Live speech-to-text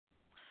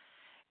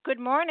Good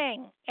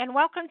morning, and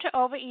welcome to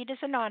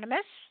Overeaters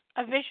Anonymous,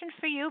 a Vision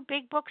for You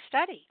Big Book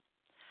study.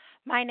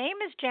 My name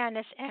is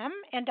Janice M.,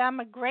 and I'm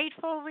a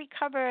grateful,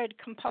 recovered,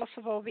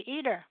 compulsive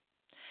overeater.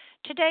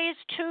 Today is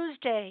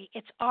Tuesday.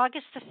 It's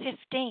August the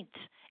 15th,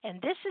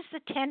 and this is the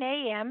 10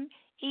 a.m.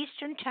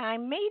 Eastern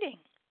Time meeting.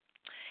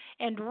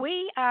 And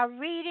we are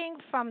reading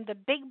from the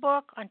Big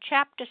Book on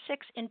Chapter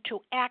 6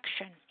 into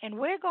action, and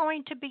we're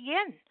going to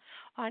begin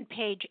on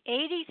page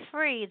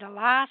 83, the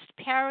last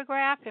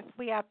paragraph, if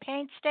we are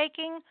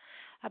painstaking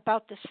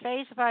about this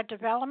phase of our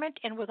development,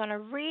 and we're going to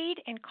read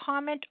and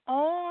comment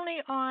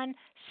only on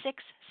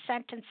 6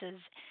 sentences,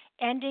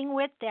 ending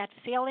with that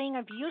feeling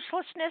of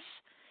uselessness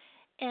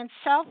and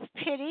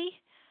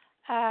self-pity.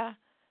 Uh,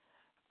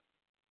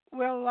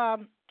 will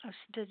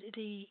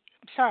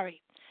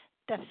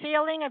the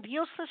feeling of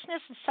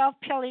uselessness and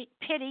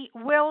self-pity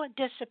will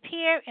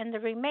disappear, and the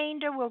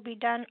remainder will be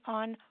done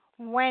on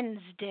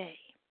Wednesday.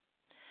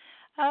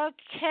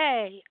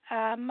 Okay,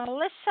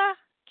 Melissa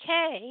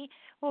K.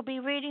 will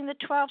be reading the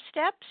 12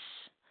 steps,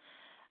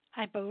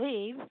 I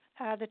believe.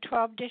 The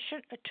 12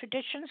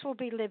 traditions will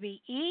be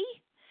Libby E.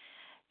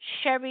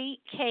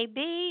 Sherry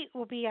KB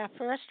will be our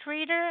first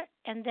reader,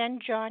 and then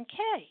John K.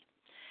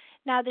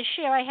 Now,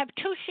 I have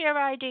 2 share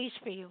IDs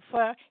for you.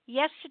 For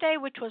yesterday,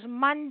 which was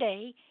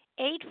Monday,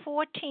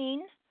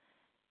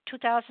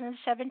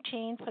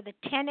 8/14/2017, for the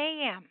 10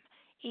 a.m.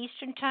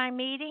 Eastern Time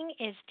meeting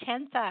is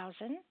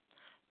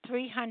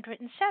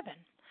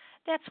 10,307.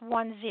 That's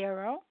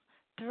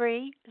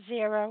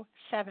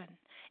 10307.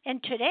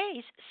 And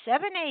today's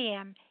 7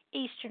 a.m.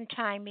 Eastern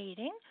Time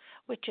meeting,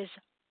 which is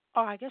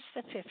August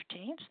the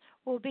 15th,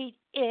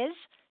 is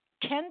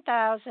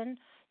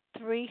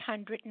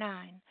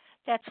 10,309.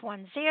 That's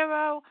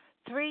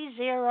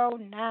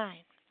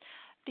 10309.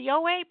 The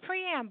OA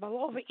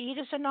Preamble,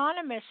 Overeaters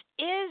Anonymous,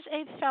 is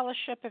a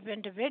fellowship of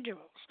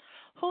individuals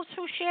who,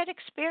 through shared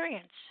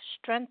experience,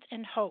 strength,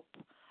 and hope,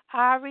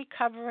 are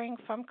recovering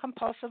from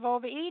compulsive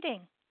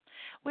overeating.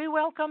 We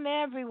welcome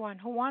everyone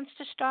who wants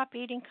to stop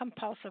eating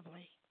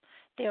compulsively.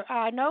 There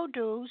are no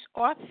dues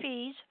or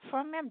fees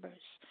for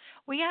members.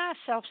 We are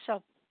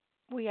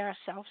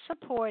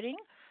self-supporting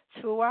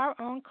through our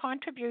own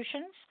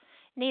contributions,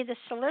 neither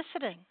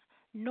soliciting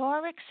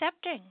nor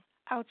accepting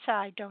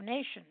outside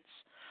donations.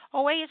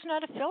 OA is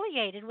not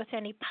affiliated with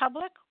any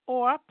public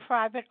or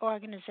private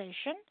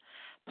organization,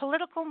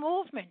 political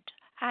movement,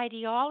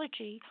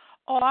 ideology,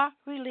 or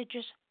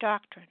religious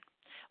doctrine.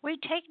 We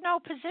take no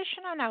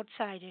position on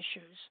outside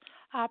issues.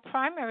 Our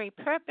primary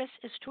purpose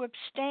is to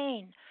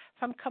abstain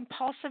from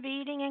compulsive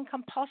eating and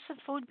compulsive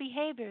food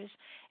behaviors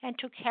and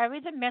to carry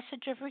the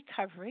message of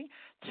recovery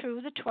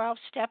through the 12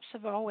 steps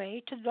of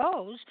OA to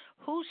those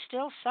who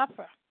still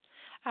suffer.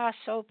 Our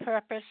sole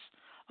purpose,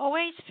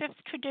 OA's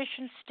 5th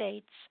tradition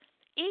states,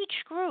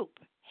 each group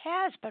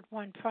has but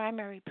one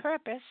primary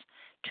purpose,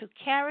 to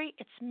carry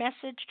its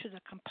message to the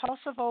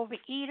compulsive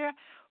overeater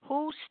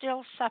who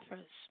still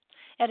suffers.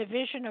 At a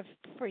Vision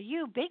for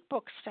You Big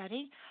Book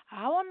study,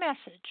 our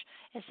message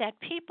is that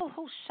people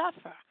who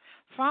suffer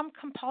from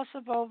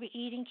compulsive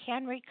overeating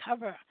can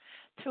recover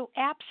through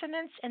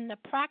abstinence in the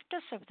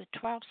practice of the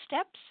 12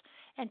 steps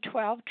and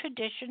 12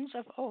 traditions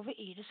of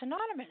Overeaters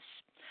Anonymous.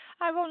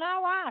 I will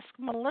now ask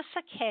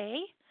Melissa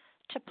K.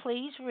 to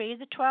please read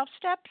the 12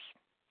 steps.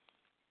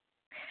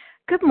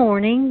 Good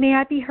morning. May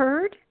I be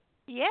heard?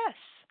 Yes.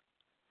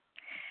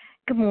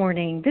 Good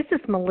morning. This is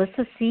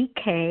Melissa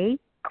C.K.,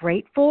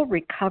 grateful,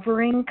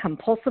 recovering,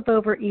 compulsive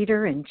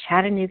overeater in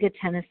Chattanooga,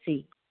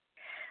 Tennessee.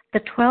 The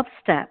 12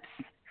 steps.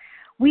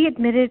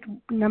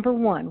 Number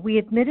 1, we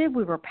admitted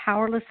we were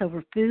powerless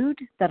over food,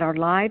 that our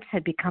lives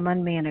had become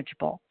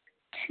unmanageable.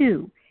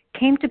 2,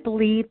 came to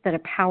believe that a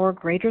power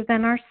greater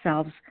than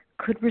ourselves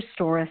could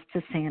restore us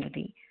to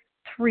sanity.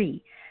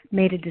 3,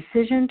 made a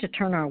decision to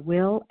turn our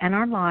will and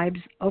our lives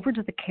over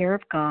to the care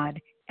of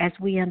God as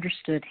we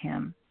understood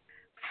Him.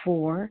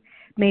 4,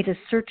 made a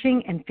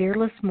searching and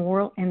fearless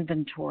moral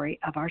inventory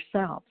of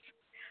ourselves.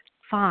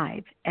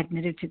 5,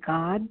 admitted to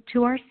God,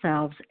 to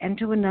ourselves, and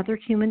to another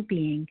human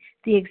being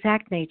the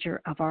exact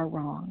nature of our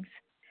wrongs.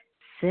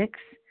 6,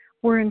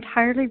 were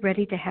entirely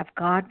ready to have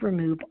God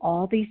remove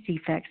all these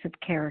defects of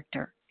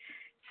character.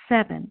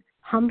 7,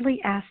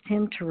 humbly asked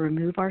Him to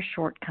remove our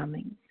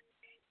shortcomings.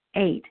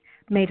 8,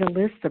 made a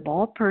list of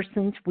all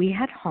persons we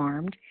had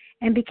harmed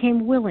and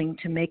became willing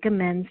to make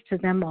amends to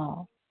them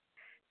all.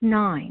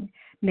 9,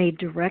 made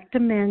direct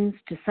amends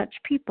to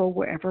such people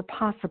wherever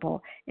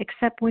possible,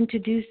 except when to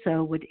do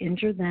so would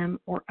injure them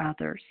or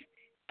others.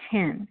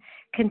 10,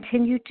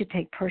 continued to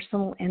take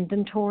personal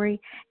inventory,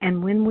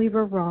 and when we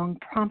were wrong,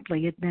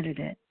 promptly admitted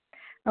it.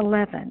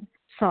 11,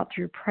 sought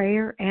through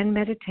prayer and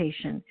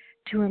meditation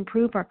to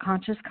improve our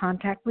conscious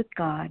contact with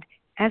God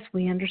as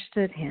we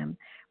understood Him,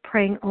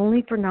 praying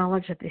only for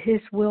knowledge of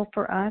His will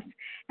for us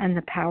and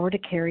the power to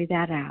carry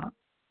that out.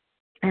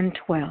 And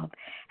 12,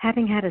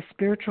 having had a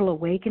spiritual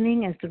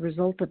awakening as the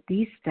result of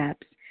these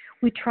steps,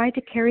 we try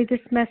to carry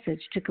this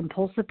message to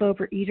compulsive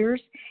overeaters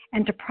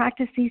and to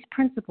practice these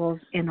principles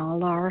in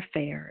all our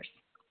affairs.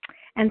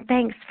 And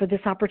thanks for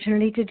this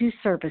opportunity to do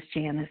service,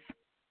 Janice.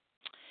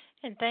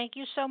 And thank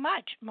you so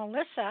much,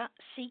 Melissa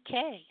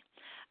C.K.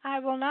 I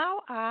will now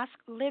ask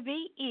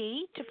Libby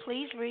E. to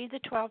please read the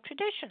 12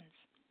 traditions.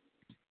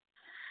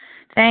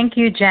 Thank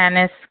you,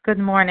 Janice. Good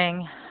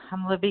morning.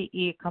 I'm Libby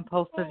E.,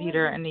 compulsive Oh,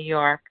 eater Libby. in New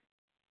York.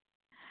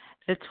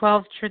 The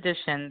 12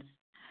 traditions.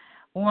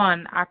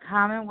 1. Our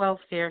common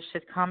welfare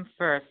should come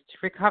first.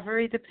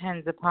 Recovery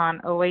depends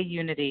upon OA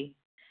unity.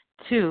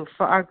 2.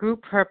 For our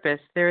group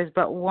purpose, there is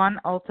but one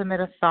ultimate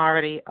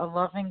authority, a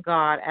loving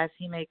God, as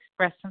he may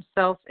express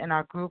himself in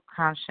our group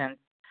conscience.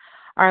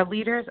 Our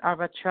leaders are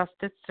but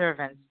trusted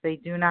servants. They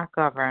do not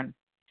govern.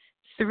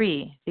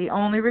 3. The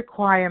only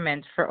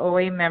requirement for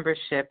OA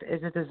membership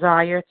is a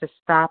desire to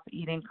stop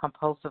eating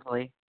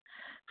compulsively.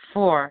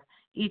 4.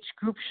 Each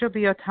group should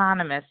be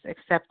autonomous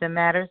except in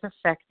matters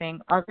affecting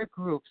other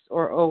groups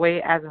or OA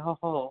as a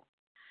whole.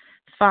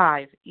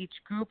 5. Each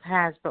group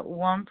has but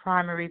one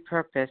primary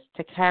purpose,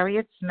 to carry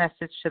its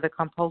message to the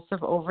compulsive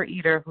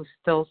overeater who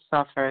still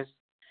suffers.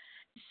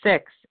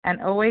 6. An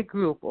OA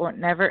group ought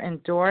never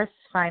endorse,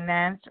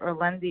 finance, or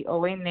lend the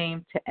OA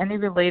name to any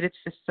related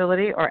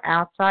facility or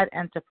outside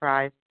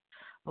enterprise,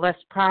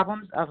 lest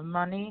problems of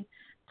money,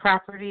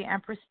 property,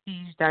 and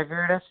prestige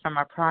divert us from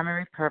our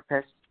primary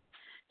purpose.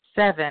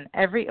 7.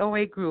 Every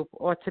OA group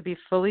ought to be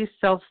fully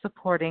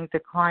self-supporting,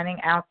 declining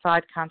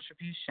outside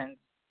contributions.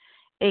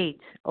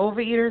 8.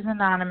 Overeaters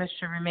Anonymous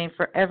should remain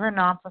forever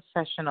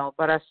non-professional,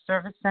 but our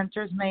service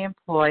centers may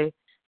employ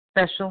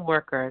special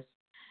workers.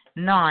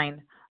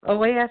 9.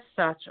 OA as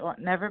such ought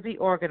never be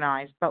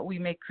organized, but we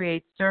may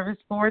create service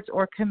boards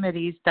or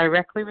committees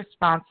directly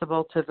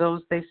responsible to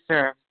those they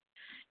serve.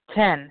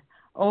 10.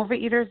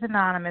 Overeaters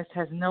Anonymous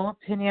has no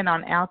opinion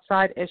on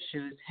outside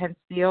issues, hence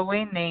the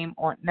OA name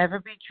ought never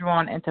be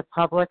drawn into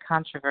public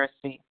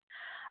controversy.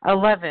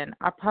 11.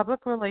 Our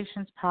public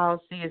relations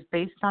policy is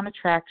based on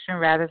attraction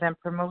rather than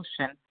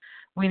promotion.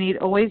 We need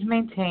always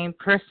maintain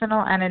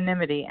personal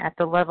anonymity at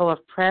the level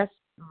of press,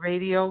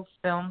 radio,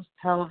 films,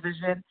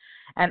 television,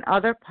 and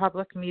other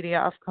public media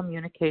of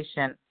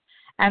communication.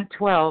 And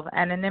 12.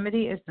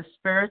 Anonymity is the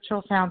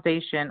spiritual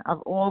foundation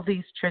of all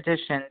these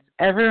traditions,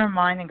 ever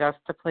reminding us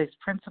to place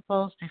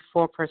principles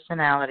before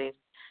personalities.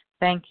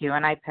 Thank you,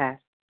 and I pass.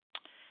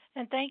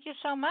 And thank you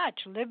so much,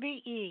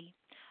 Libby E.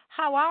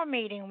 How our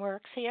meeting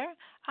works here.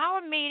 Our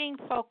meeting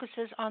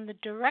focuses on the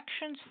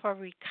directions for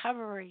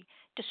recovery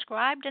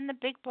described in the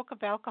Big Book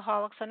of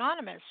Alcoholics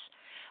Anonymous.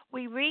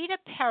 We read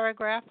a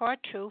paragraph or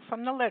two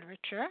from the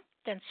literature,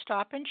 then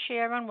stop and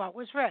share on what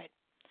was read.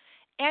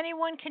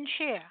 Anyone can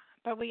share,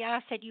 but we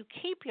ask that you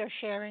keep your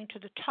sharing to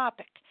the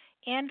topic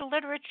and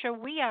literature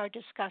we are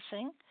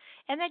discussing,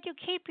 and that you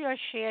keep your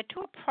share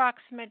to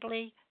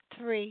approximately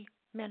 3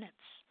 minutes.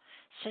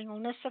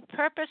 Singleness of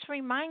purpose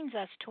reminds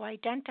us to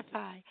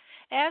identify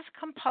as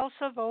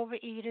compulsive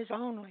overeaters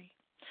only.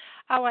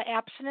 Our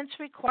abstinence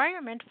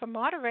requirement for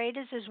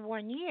moderators is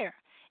 1 year,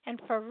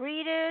 and for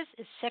readers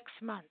is 6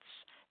 months.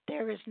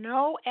 There is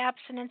no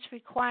abstinence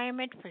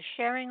requirement for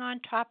sharing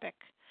on topic.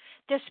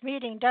 This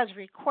meeting does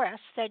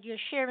request that your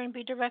sharing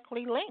be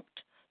directly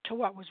linked to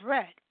what was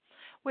read.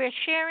 We're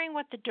sharing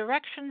what the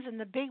directions in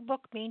the Big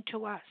Book mean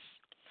to us.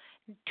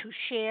 To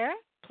share,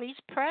 please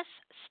press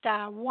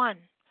 *1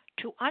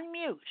 to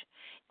unmute.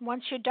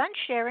 Once you're done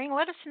sharing,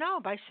 let us know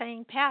by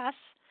saying pass,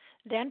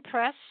 then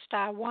press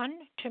 *1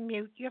 to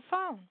mute your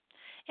phone.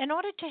 In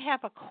order to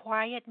have a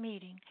quiet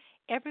meeting,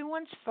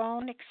 everyone's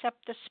phone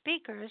except the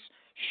speaker's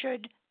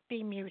should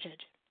be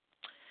muted.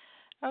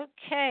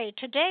 Okay,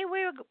 today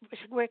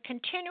we're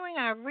continuing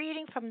our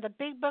reading from the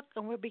Big Book,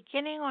 and we're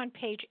beginning on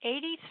page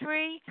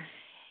 83,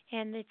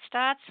 and it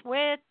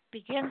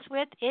begins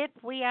with, if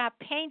we are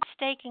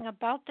painstaking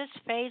about this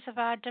phase of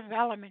our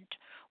development,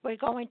 we're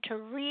going to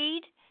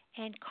read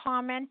and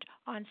comment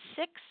on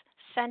 6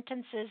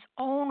 sentences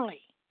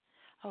only,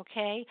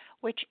 okay,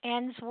 which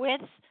ends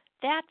with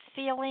that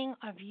feeling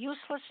of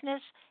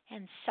uselessness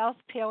and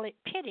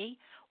self-pity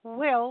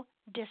will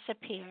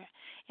disappear.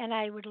 And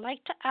I would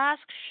like to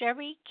ask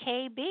Sherry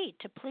KB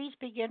to please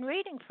begin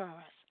reading for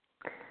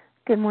us.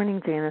 Good morning,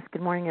 Janice.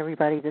 Good morning,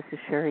 everybody. This is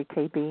Sherry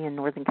KB in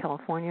Northern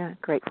California,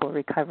 grateful,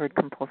 recovered,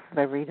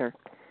 compulsive reader.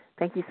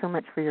 Thank you so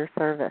much for your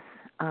service.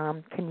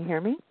 Can you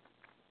hear me?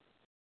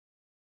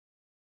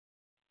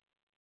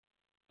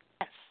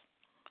 Yes.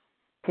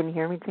 Can you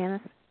hear me,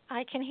 Janice?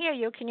 I can hear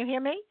you. Can you hear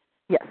me?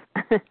 Yes.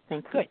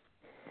 Thank you. Good.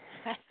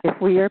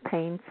 If we are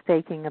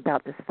painstaking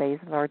about this phase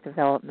of our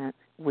development,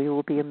 we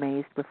will be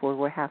amazed before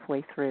we're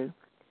halfway through.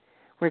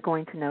 We're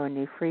going to know a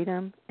new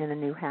freedom and a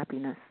new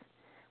happiness.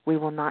 We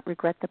will not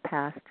regret the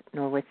past,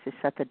 nor wish to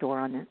shut the door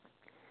on it.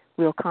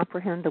 We will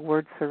comprehend the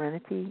word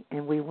serenity,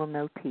 and we will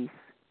know peace.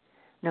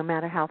 No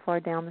matter how far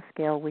down the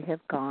scale we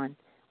have gone,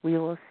 we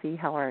will see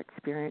how our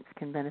experience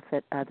can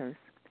benefit others.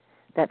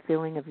 That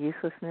feeling of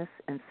uselessness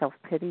and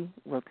self-pity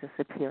will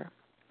disappear.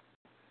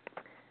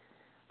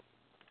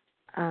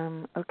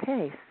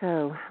 Okay,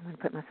 so I'm going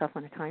to put myself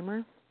on a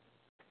timer.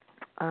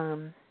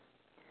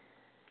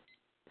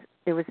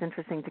 It was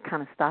interesting to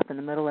kind of stop in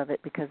the middle of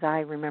it because I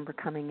remember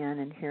coming in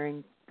and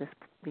hearing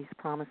these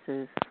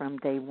promises from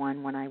day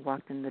one when I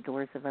walked in the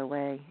doors of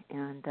OA,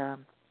 and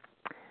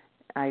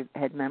I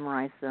had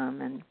memorized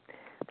them, and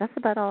that's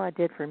about all I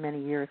did for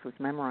many years was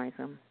memorize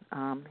them.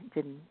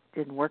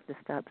 Didn't work the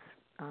steps.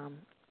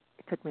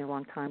 It took me a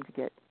long time to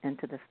get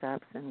into the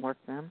steps and work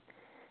them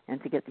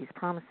and to get these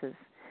promises.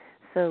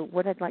 So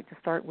what I'd like to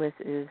start with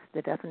is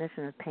the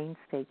definition of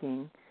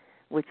painstaking,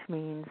 which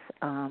means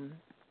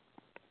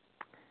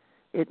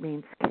it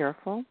means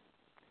careful,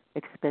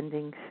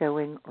 expending,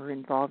 showing, or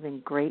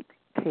involving great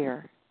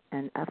care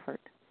and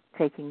effort,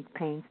 taking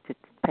pains to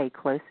pay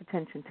close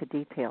attention to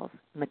details,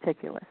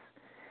 meticulous.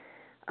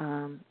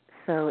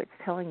 So it's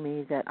telling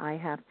me that I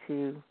have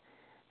to,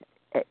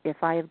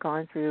 if I have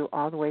gone through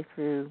all the way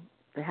through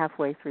the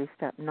halfway through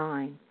step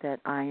 9, that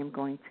I am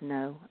going to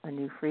know a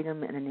new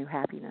freedom and a new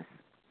happiness,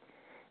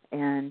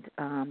 and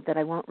that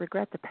I won't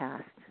regret the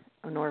past,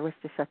 nor wish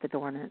to shut the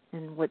door on it.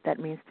 And what that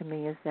means to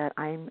me is that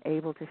I'm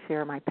able to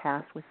share my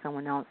past with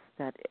someone else,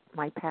 that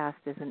my past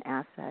is an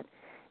asset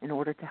in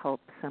order to help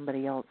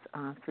somebody else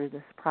through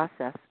this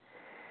process.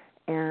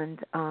 And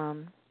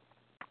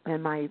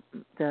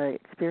the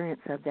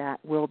experience of that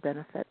will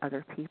benefit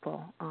other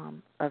people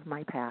of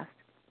my past,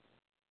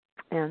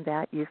 and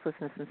that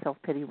uselessness and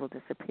self-pity will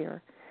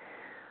disappear.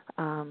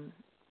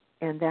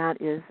 And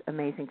that is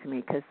amazing to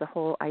me, because the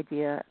whole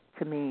idea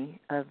to me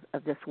of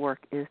this work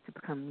is to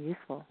become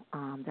useful.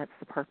 That's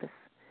the purpose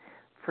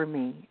for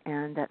me.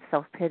 And that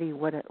self-pity,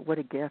 what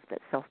a gift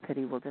that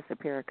self-pity will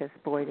disappear, because,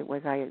 boy,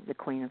 was I the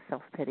queen of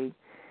self-pity.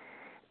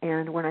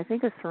 And when I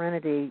think of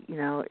serenity,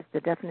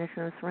 the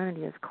definition of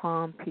serenity is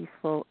calm,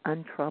 peaceful,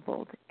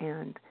 untroubled.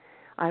 And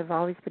I've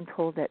always been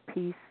told that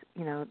peace,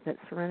 that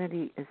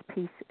serenity is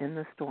peace in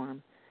the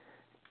storm,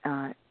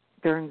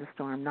 during the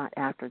storm, not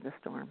after the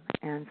storm.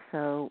 And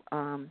so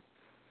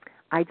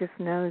I just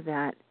know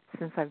that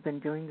since I've been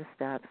doing the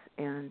steps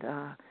and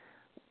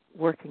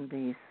working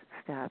these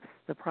steps,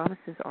 the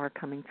promises are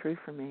coming true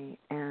for me.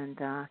 And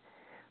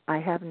I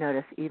have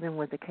noticed, even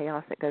with the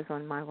chaos that goes on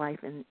in my life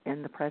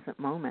in the present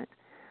moment,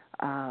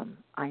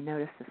 I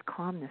notice this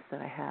calmness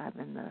that I have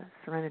and the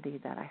serenity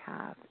that I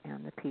have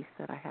and the peace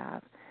that I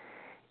have.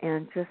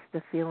 And just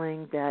the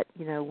feeling that,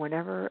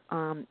 whenever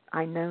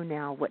I know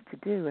now what to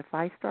do, if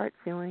I start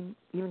feeling,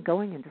 even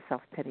going into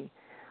self-pity,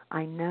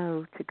 I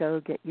know to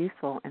go get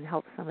useful and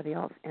help somebody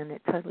else, and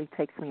it totally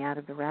takes me out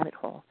of the rabbit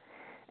hole.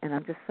 And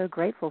I'm just so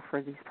grateful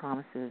for these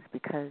promises,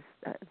 because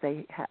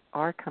they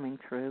are coming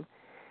true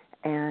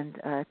and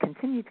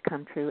continue to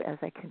come true as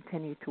I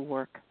continue to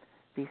work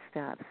these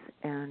steps.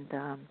 And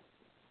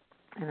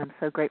I'm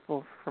so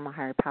grateful for my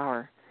higher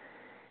power.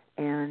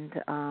 And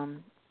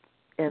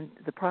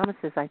the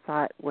promises, I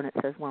thought, when it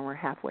says when we're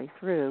halfway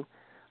through,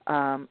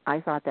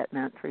 I thought that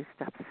meant through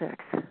step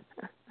 6.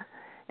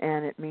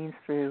 And it means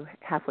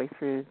halfway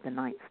through the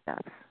 9th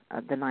steps,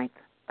 the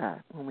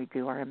 9th when we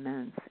do our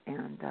amends.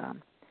 And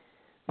I'm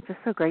just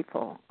so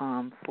grateful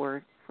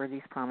for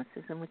these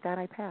promises. And with that,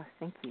 I pass.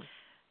 Thank you.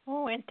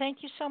 Oh, and thank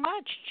you so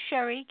much,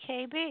 Sherry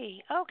KB.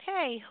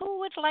 Okay, who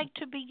would like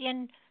to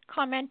begin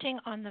commenting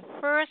on the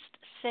first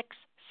 6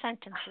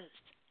 sentences?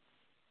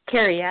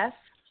 Carrie S.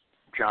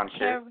 John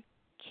K.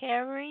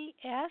 Carrie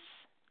S.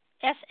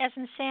 S as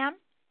in Sam?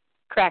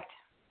 Correct.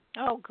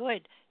 Oh,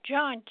 good.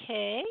 John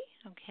K.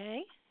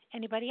 Okay.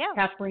 Anybody else?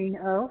 Kathleen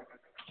O.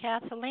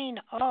 Kathleen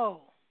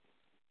O.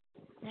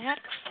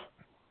 Next.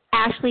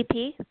 Ashley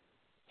P.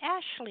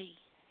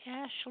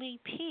 Ashley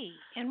P.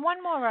 And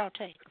one more I'll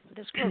take for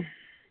this group.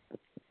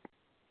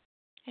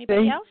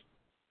 Anybody else?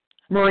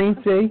 Maureen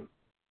C.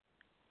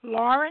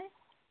 Lauren?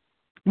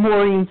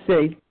 Maureen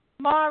C.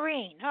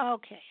 Maureen.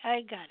 Okay,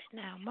 I got it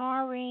now.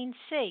 Maureen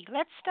C.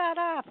 Let's start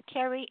off.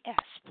 Carrie S.,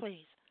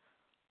 please.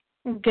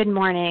 Good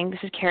morning. This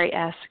is Carrie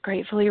S.,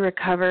 gratefully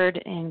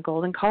recovered in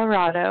Golden,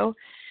 Colorado.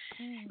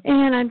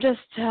 And I'm just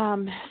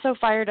so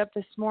fired up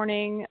this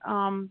morning.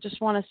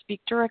 Just want to speak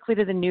directly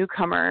to the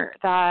newcomer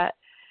that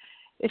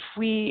if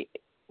we,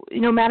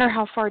 no matter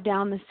how far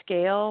down the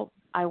scale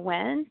I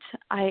went,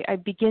 I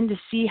begin to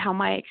see how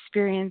my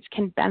experience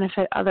can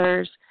benefit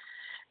others.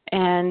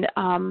 And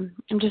I'm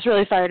just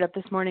really fired up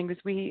this morning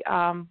because we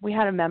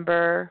had a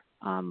member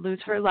lose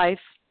her life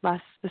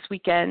this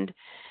weekend,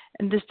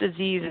 and this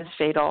disease is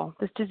fatal.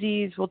 This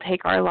disease will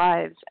take our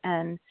lives,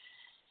 and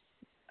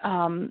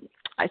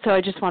so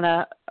I just want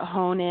to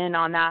hone in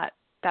on that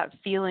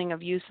feeling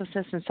of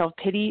uselessness and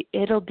self-pity.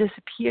 It'll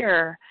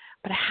disappear,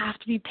 but I have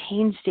to be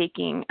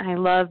painstaking. And I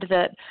loved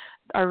that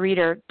our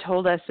reader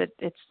told us that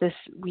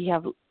we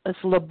have this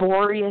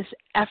laborious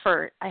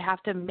effort I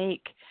have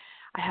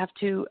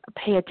to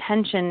pay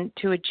attention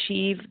to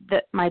achieve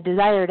my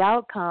desired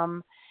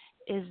outcome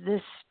is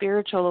this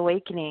spiritual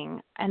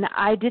awakening. And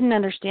I didn't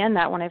understand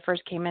that when I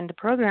first came into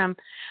program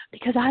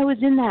because I was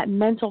in that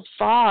mental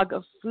fog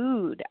of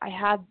food. I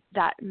had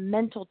that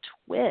mental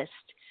twist.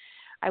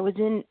 I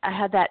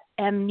had that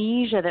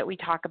amnesia that we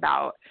talk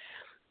about.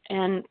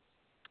 And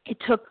it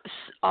took,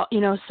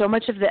 so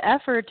much of the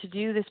effort to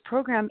do this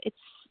program.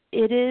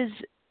 It is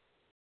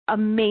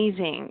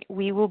amazing.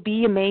 We will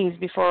be amazed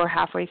before we're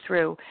halfway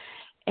through.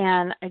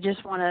 And I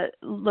just want to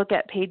look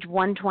at page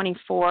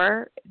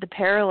 124, the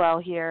parallel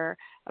here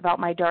about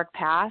my dark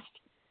past.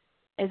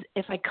 is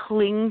if I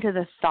cling to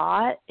the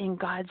thought, in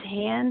God's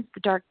hands,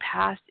 the dark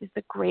past is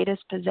the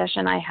greatest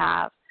possession I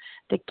have,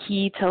 the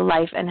key to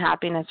life and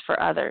happiness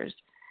for others.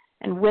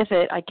 And with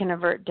it, I can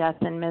avert death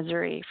and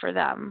misery for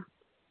them.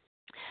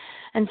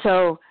 And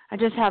so I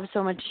just have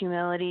so much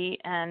humility,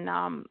 and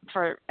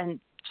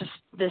just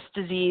this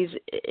disease,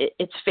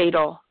 it's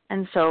fatal.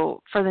 And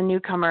so for the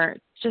newcomer,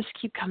 just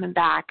keep coming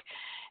back.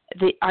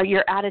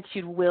 Your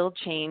attitude will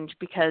change,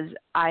 because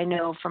I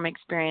know from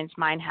experience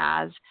mine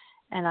has,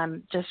 and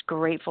I'm just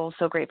grateful,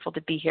 so grateful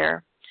to be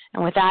here.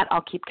 And with that,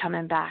 I'll keep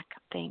coming back.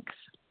 Thanks.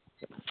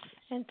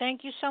 And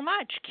thank you so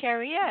much,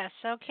 Carrie. Yes.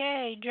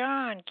 Okay,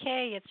 John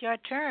K., it's your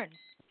turn.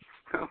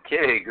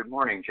 Okay. Good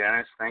morning,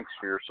 Janice. Thanks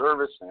for your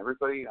service and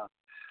everybody.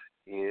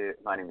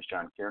 My name is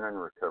John Kiernan,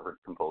 recovered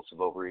compulsive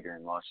overeater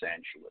in Los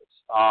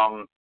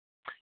Angeles.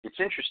 It's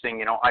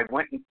interesting, I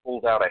went and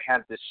pulled out, I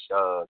had this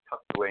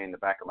tucked away in the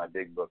back of my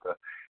big book.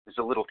 There's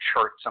a little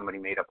chart somebody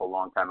made up a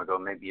long time ago.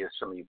 Maybe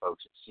some of you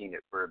folks have seen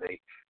it, where they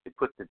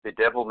put the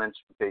bedevilments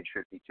for page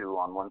 52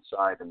 on one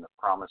side and the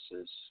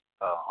promises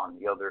on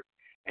the other,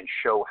 and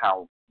show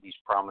how these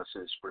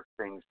promises were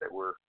things that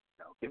were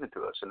given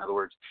to us. In other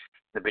words,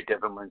 the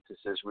bedevilments, it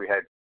says we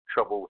had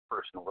trouble with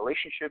personal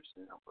relationships,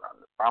 and over on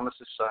the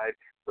promises side,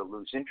 we'll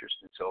lose interest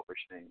in selfish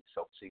things,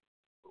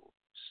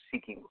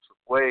 self-seeking will slip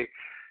away.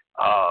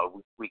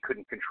 We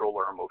couldn't control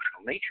our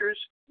emotional natures.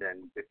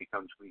 Then it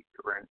becomes we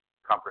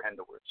comprehend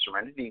the word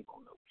serenity,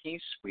 we'll know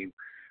peace. We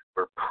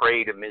were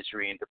prey to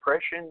misery and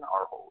depression.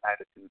 Our whole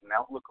attitude and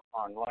outlook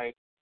upon life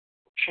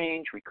will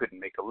change. We couldn't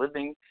make a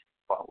living,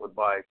 followed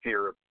by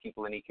fear of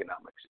people in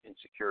economics,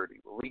 insecurity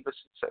will leave us,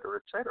 et cetera,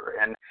 et cetera.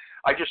 And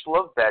I just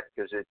love that,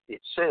 because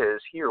it says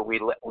here we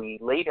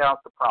laid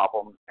out the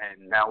problem,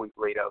 and now we've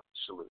laid out the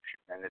solution,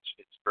 and it's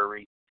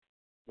very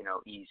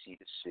easy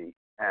to see.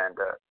 And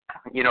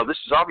this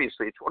is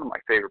obviously, it's one of my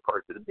favorite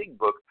parts of the big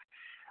book.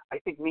 I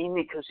think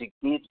mainly because it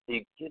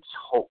gives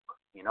hope.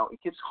 It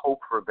gives hope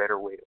for a better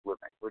way of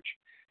living, which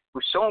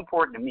was so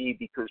important to me,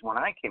 because when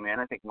I came in,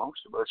 I think most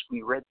of us,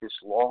 we read this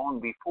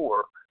long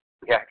before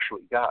we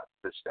actually got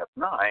to step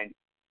 9,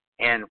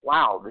 and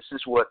wow, this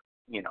is what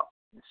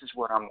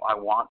I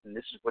want, and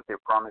this is what they're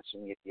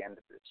promising me at the end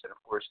of this. And of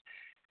course,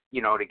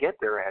 to get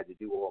there, I had to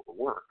do all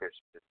the work, as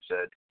it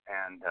said,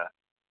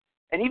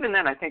 and even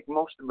then, I think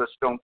most of us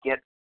don't get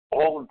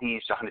all of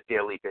these on a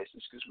daily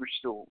basis, because we're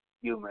still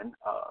human.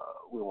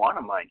 We want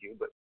to, mind you,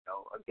 but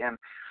again,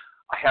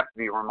 I have to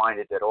be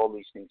reminded that all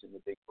these things in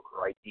the big book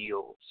are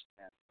ideals,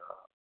 and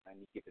on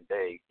any given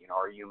day,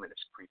 our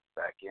humanness creeps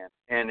back in.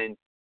 And in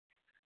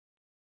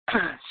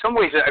some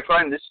ways, I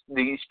find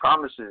these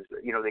promises,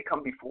 they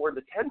come before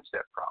the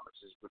 10-step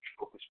promises, which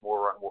focus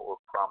more on what we're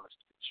promised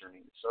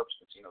concerning the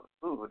substance, the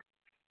food.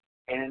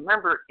 And I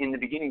remember in the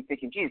beginning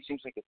thinking, gee, it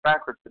seems like it's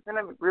backwards. But then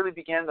I really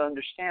began to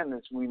understand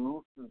as we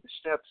moved through the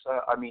steps.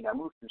 I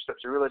moved through the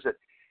steps. I realized that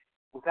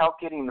without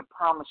getting the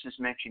promises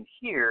mentioned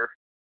here,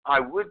 I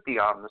would be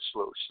on the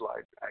slow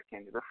slide back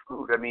into the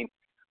food. I mean,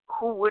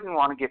 who wouldn't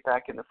want to get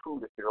back in the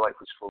food if their life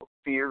was full of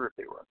fear, if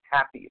they were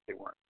unhappy, if they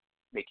weren't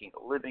making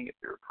a living, if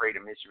they were prey to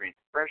misery and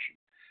depression?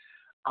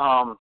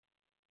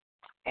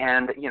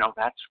 And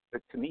that's,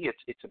 to me,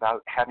 it's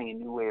about having a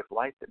new way of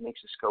life that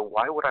makes us go,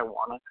 why would I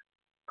want to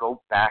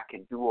go back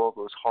and do all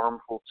those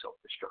harmful,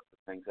 self-destructive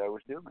things I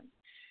was doing?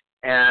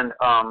 And,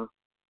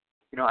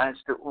 as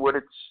to what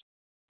it's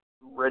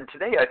read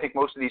today, I think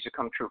most of these have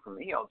come true for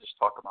me. I'll just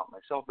talk about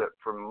myself, that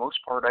for the most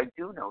part, I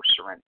do know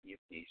serenity of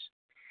peace.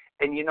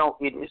 And,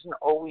 it isn't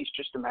always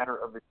just a matter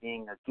of it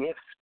being a gift,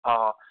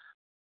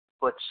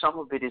 but some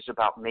of it is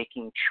about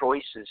making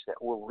choices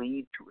that will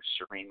lead to a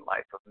serene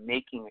life, of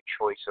making a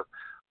choice of,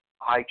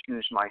 I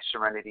choose my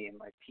serenity and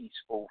my peace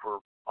over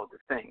other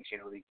things.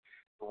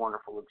 The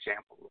wonderful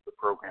example of the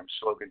program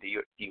slogan, do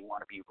you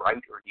want to be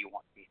right or do you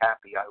want to be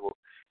happy? I will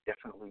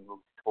definitely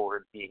move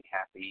toward being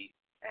happy,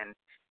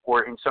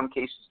 or in some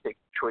cases take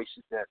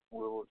choices that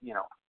will,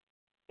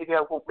 maybe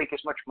I won't make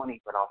as much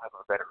money, but I'll have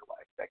a better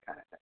life, that kind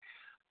of thing.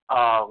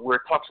 Where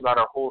it talks about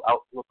our whole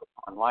outlook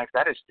upon life,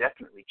 that has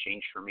definitely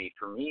changed for me.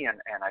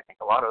 And I think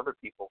a lot of other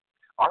people,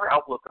 our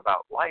outlook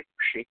about life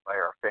was shaped by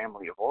our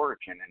family of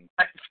origin. And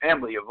my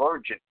family of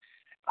origin,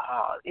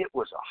 it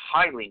was a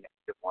highly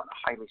negative one,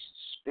 a highly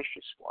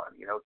suspicious one.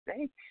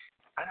 Today,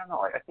 I don't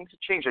know, I think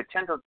it's changed. I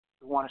tend to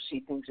want to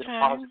see things in a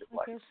positive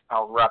light.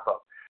 I'll wrap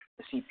up.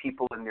 To see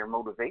people in their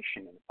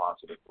motivation in a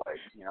positive light,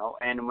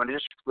 And when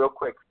just real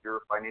quick,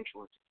 your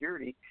financial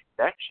insecurity,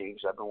 that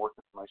changed. I've been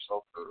working for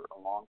myself for a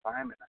long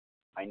time, and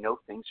I know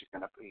things are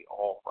going to be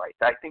all right.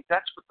 I think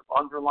that's what the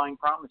underlying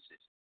promise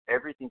is.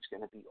 Everything's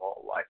going to be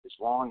all right, as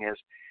long as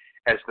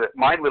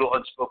my little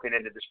unspoken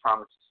end of this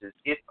promise is,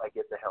 if I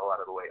get the hell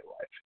out of the way of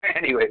life.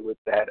 Anyway, with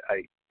that,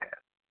 I pass.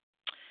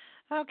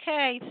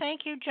 Okay,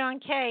 thank you, John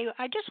K.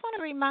 I just want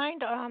to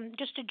remind,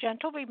 just a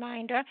gentle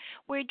reminder,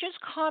 we're just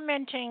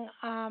commenting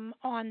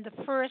on the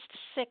first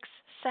 6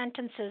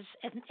 sentences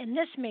in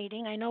this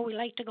meeting. I know we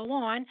like to go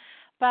on,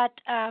 but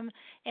and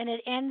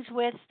it ends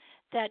with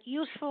that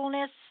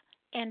usefulness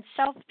and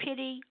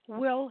self-pity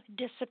will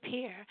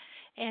disappear.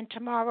 And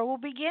tomorrow we'll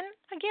begin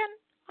again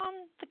on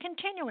the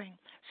continuing.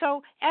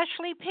 So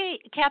Ashley P,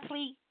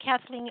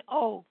 Kathleen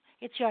O,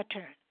 it's your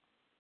turn.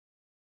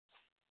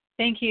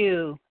 Thank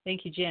you.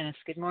 Thank you, Janice.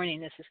 Good morning.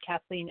 This is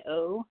Kathleen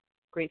O,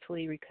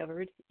 gratefully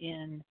recovered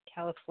in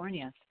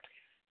California.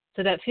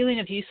 So that feeling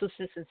of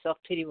uselessness and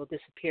self-pity will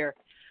disappear.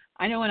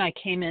 I know when I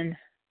came into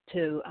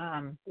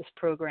this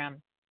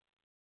program,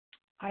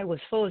 I was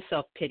full of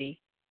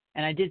self-pity,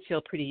 and I did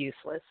feel pretty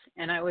useless,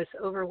 and I was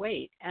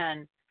overweight.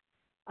 And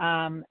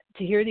to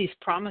hear these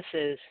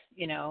promises,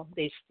 you know,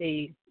 I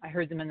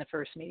heard them in the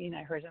first meeting.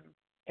 I heard them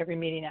every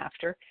meeting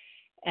after.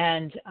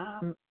 And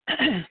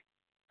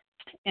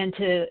and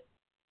to,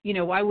 you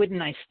know, why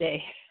wouldn't I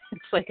stay?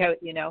 It's like,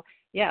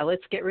 yeah,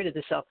 let's get rid of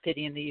the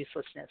self-pity and the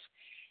uselessness.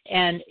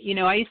 And, you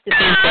know, I used to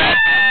think that.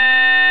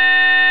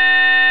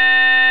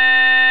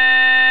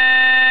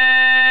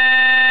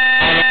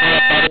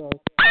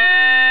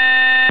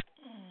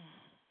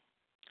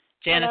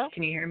 Janice, Hello?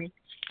 can you hear me?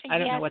 I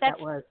don't know what that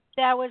was.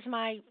 That was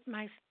my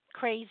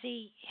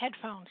crazy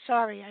headphone.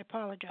 Sorry, I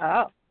apologize.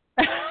 Oh.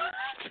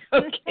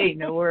 Okay,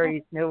 no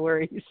worries.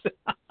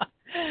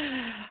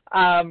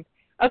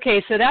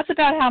 Okay, so that's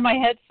about how my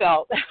head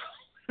felt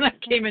when I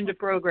came into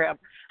program,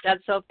 that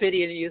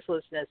self-pity and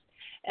uselessness.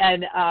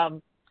 And,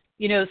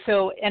 you know,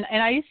 so, and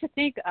I used to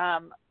think,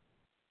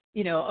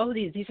 you know, oh,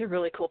 these are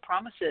really cool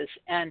promises.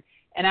 And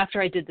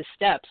after I did the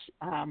steps,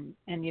 and,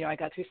 you know, I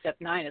got through step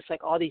 9, it's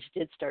like all these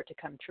did start to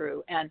come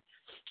true. And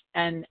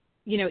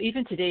you know,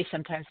 even today,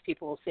 sometimes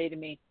people will say to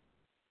me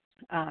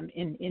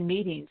in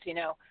meetings, you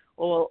know,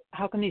 well,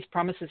 how come these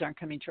promises aren't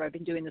coming true? I've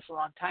been doing this a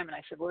long time. And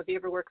I said, well, have you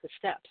ever worked the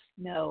steps?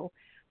 No.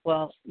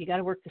 Well, you got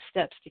to work the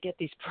steps to get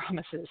these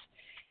promises.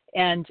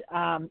 And,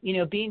 you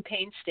know, being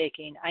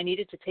painstaking, I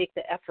needed to take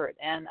the effort,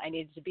 and I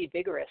needed to be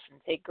vigorous and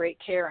take great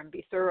care and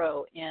be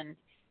thorough in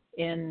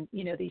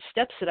you know, these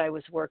steps that I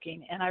was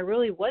working. And I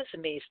really was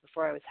amazed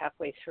before I was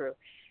halfway through.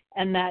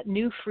 And that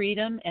new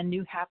freedom and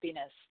new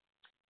happiness,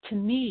 to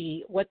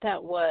me, what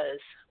that was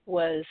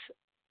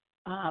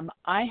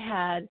I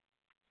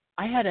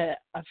had a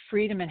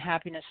freedom and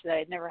happiness that I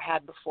had never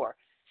had before.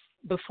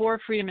 Before,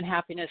 freedom and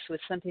happiness was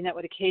something that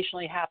would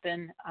occasionally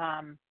happen,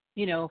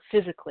 you know,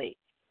 physically.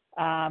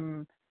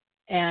 And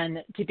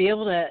to be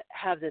able to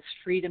have this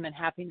freedom and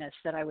happiness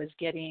that I was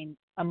getting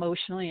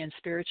emotionally and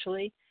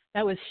spiritually,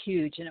 that was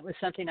huge, and it was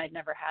something I'd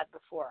never had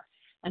before.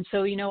 And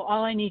so, you know,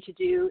 all I need to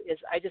do is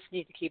I just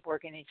need to keep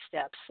working these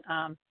steps.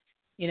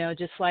 You know,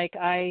 just like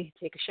I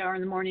take a shower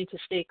in the morning to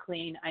stay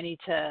clean, I need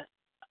to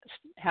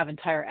have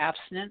entire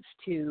abstinence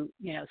to,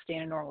 you know, stay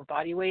in a normal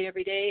body weight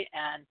every day.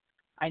 And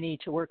I need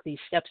to work these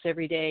steps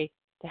every day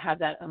to have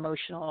that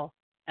emotional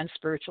and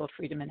spiritual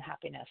freedom and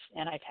happiness.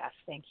 And I pass.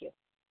 Thank you.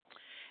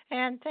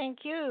 And thank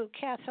you,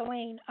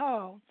 Kathleen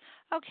O.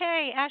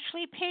 Okay,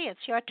 Ashley P.,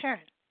 it's your turn.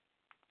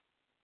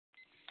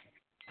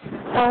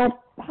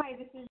 Hi,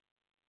 this is.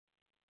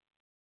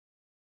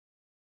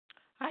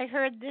 I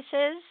heard this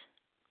is.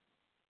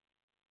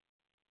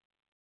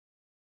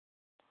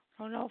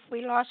 I don't know if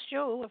we lost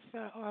you, or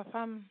if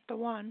I'm the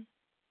one.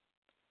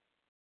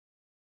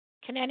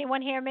 Can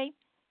anyone hear me?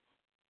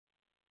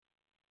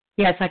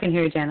 Yes, I can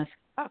hear you, Janice.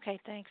 Okay,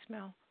 thanks,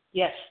 Mel.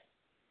 Yes.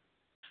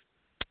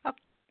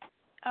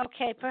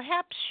 Okay,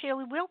 perhaps she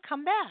will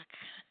come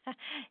back.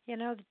 You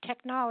know, the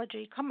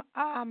technology.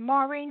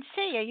 Maureen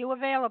C., are you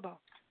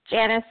available?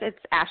 Janice, it's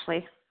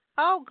Ashley.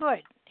 Oh,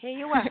 good. Here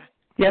you are.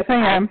 Yes,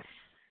 I am.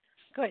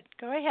 Good.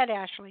 Go ahead,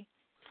 Ashley.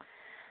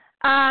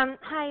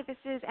 Hi, this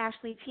is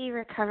Ashley P.,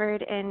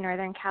 recovered in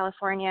Northern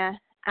California.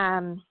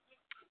 So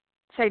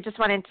I just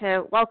wanted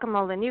to welcome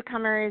all the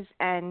newcomers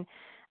and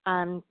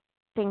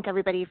thank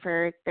everybody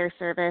for their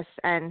service,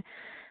 and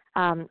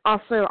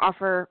also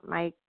offer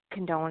my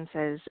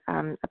condolences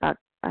about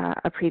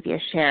a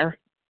previous share.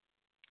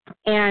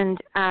 And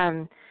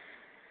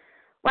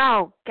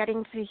wow,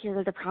 getting to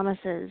hear the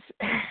promises,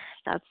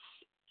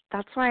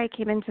 that's why I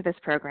came into this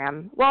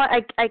program. Well,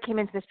 I came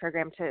into this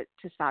program to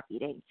stop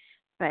eating,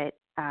 but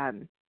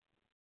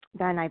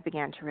then I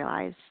began to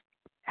realize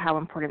how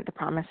important the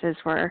promises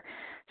were.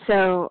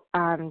 So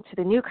to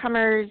the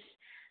newcomers,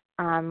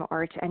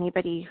 or to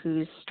anybody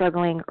who's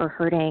struggling or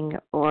hurting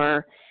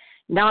or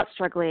not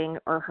struggling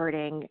or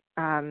hurting,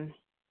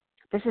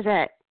 this is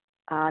it.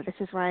 This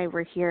is why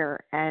we're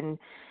here. And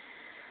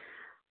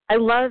I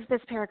love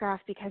this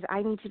paragraph because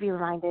I need to be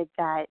reminded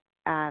that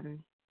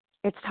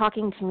it's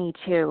talking to me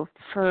too.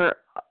 For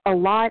a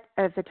lot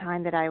of the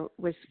time that I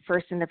was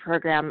first in the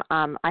program,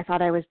 I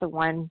thought I was the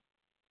one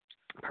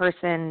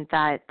person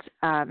that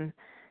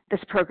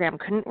this program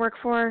couldn't work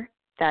for,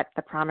 that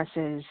the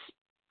promises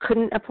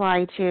couldn't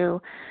apply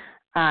to,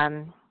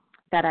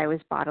 that I was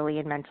bodily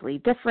and mentally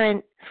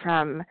different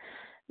from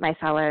my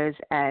fellows,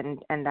 and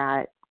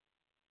that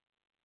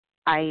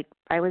I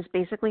was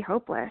basically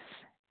hopeless.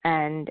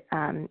 And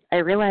I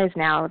realize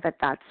now that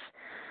that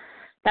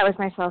was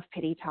my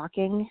self-pity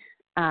talking,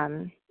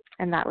 and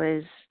that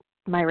was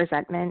my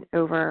resentment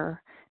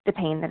over the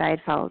pain that I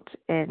had felt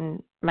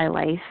in my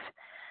life,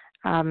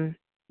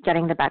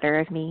 getting the better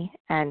of me,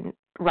 and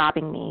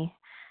robbing me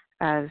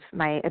of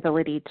my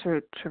ability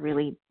to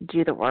really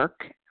do the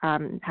work,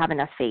 have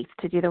enough faith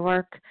to do the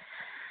work.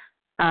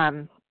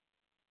 And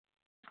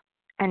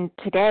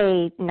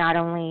today, not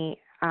only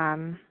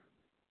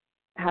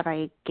have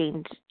I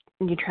gained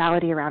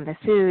neutrality around the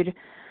food,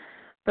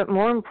 but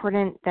more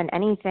important than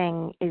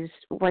anything is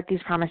what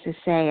these promises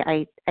say.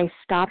 I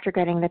stopped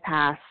regretting the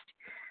past.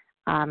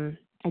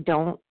 I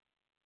don't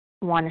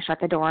want to shut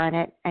the door on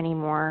it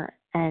anymore,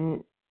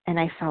 and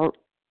I felt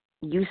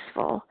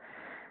useful.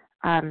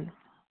 When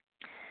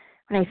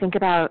I think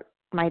about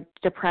my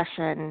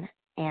depression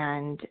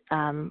and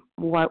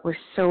what was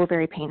so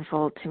very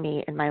painful to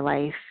me in my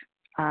life,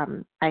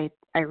 I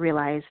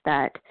realized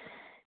that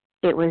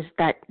it was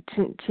that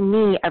to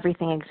me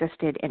everything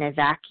existed in a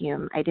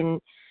vacuum. I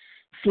didn't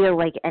feel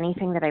like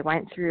anything that I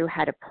went through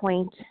had a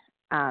point,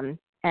 and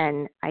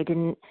I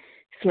didn't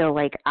feel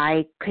like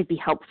I could be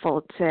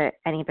helpful to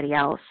anybody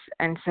else.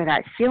 And so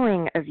that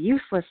feeling of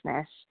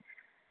uselessness,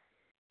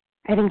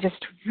 I think,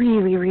 just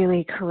really,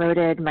 really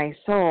corroded my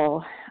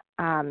soul.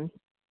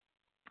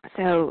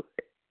 So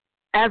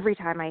every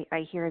time I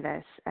hear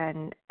this,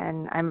 and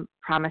I'm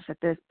promised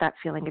that that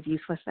feeling of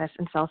uselessness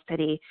and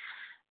self-pity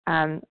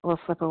will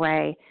slip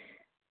away,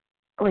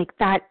 like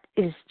that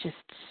is just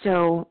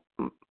so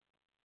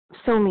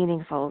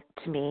meaningful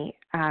to me,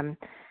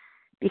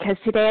 because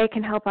today I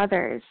can help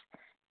others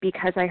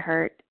because I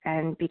hurt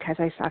and because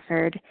I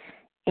suffered,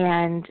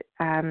 and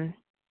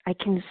I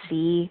can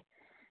see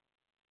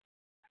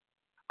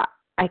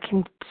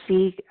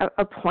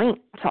a point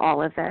to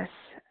all of this.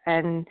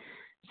 And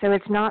so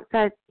it's not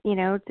that,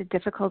 the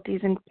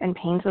difficulties and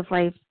pains of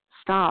life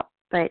stop,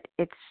 but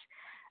it's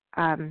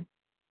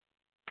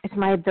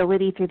my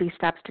ability through these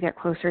steps to get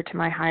closer to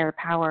my higher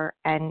power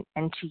and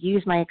to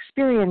use my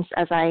experience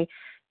as I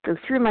go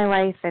through my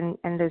life and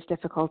those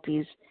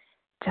difficulties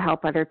to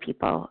help other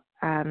people.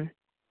 I'm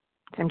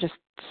just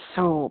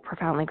so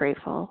profoundly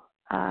grateful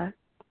to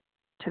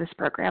this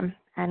program.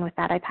 And with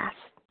that, I pass.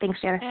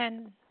 Thanks, Janice.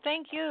 And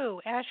thank you,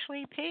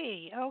 Ashley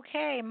P.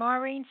 Okay,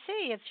 Maureen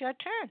C., it's your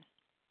turn.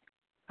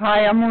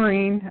 Hi, I'm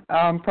Maureen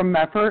from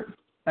Medford,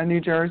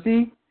 New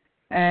Jersey.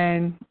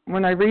 And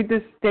when I read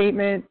this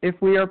statement, if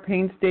we are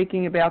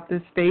painstaking about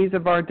this phase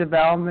of our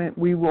development,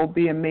 we will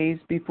be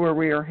amazed before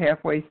we are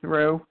halfway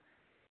through.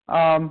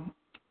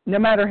 No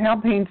matter how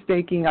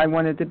painstaking I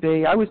wanted to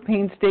be, I was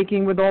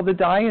painstaking with all the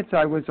diets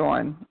I was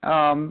on,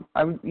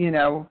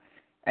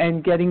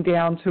 and getting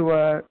down to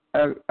a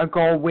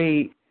goal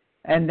weight,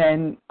 and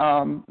then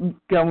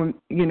going,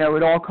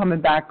 it all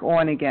coming back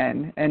on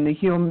again, and the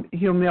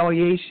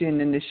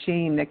humiliation and the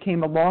shame that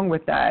came along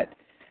with that.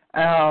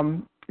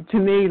 To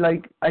me,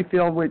 like, I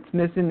feel what's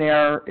missing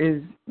there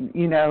is,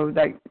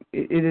 that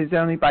it is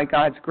only by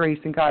God's grace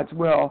and God's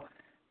will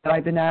that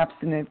I've been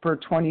abstinent for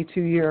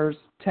 22 years,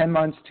 10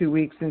 months, 2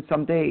 weeks, and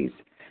some days,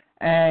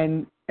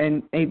 and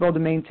able to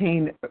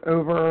maintain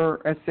over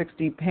a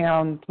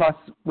 60-pound plus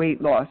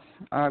weight loss.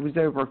 I was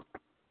over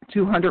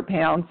 200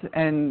 pounds,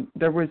 and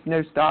there was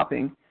no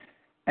stopping.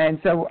 And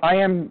so I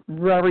am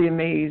very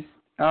amazed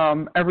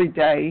every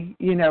day,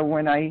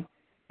 when I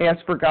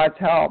ask for God's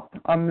help.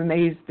 I'm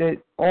amazed at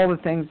all the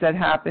things that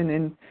happen,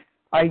 and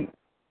I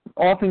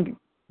often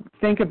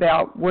think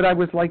about what I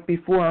was like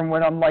before and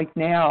what I'm like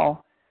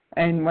now.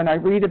 And when I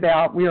read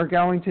about we are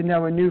going to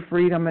know a new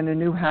freedom and a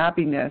new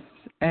happiness,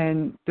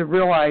 and to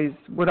realize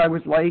what I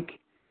was like,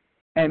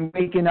 and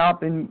waking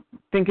up and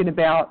thinking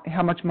about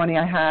how much money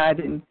I had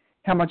and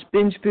how much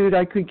binge food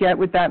I could get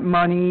with that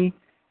money,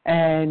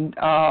 and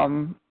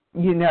going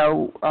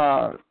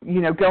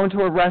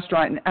to a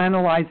restaurant and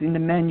analyzing the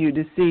menu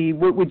to see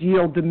what would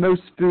yield the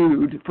most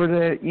food for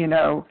the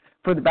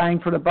bang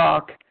for the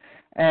buck.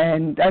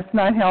 And that's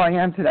not how I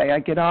am today. I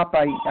get up,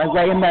 I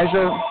weigh and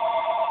measure.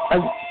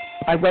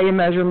 I weigh and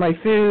measure my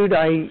food.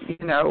 I'm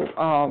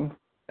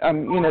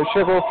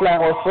sugar,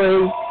 flour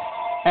free,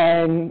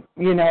 and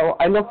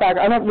I look back.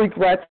 I don't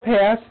regret the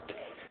past.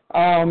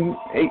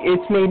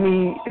 It's made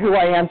me who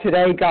I am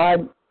today.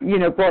 God,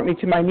 brought me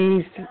to my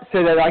knees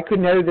so that I could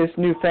know this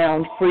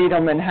newfound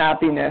freedom and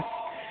happiness.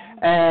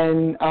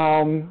 And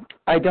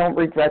I don't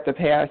regret the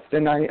past,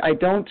 and I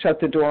don't shut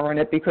the door on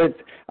it because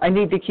I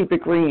need to keep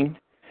it green.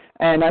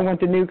 And I want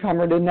the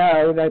newcomer to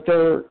know that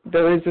there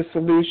is a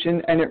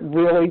solution, and it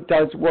really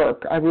does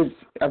work. I was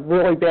a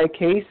really bad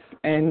case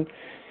and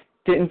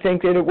didn't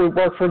think that it would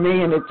work for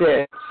me, and it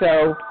did.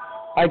 So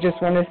I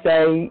just want to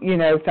say,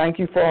 thank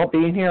you for all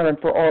being here and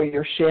for all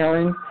your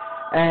sharing.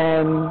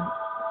 And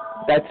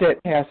that's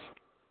it. Pass.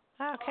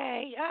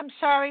 Okay, I'm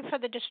sorry for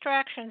the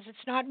distractions.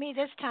 It's not me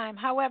this time.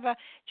 However,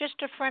 just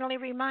a friendly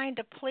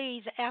reminder,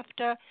 please,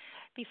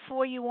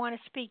 before you want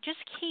to speak,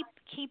 just keep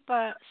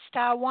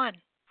 *1.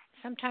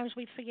 Sometimes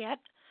we forget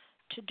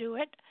to do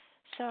it,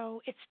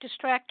 so it's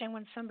distracting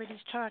when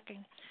somebody's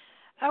talking.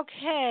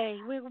 Okay,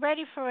 we're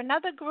ready for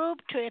another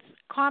group to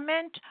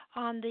comment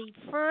on the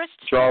first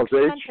Charles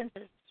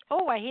sentences.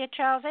 Oh, I hear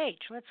Charles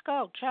H. Let's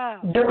go,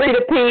 Charles.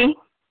 Dorita P.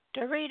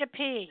 Dorita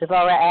P.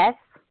 Devorah S.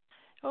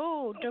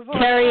 Oh, Devorah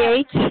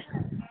Terry S. H.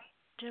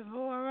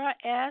 Devorah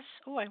S.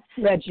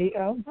 Reggie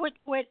O.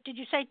 What did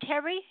you say?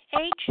 Terry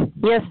H.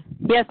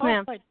 Yes,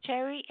 ma'am.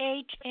 Terry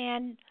H.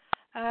 And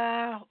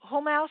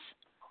whom else?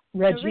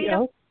 Reggie Dorita?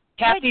 O.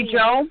 Kathy Reggie.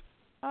 Joe.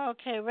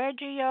 Okay,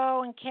 Reggie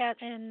O. and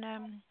Kathy.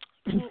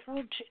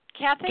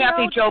 Kathy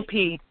O? Joe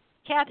P.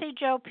 Kathy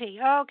Joe P.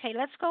 Okay,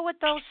 let's go with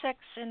those 6,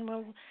 and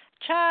we'll.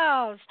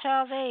 Charles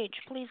H.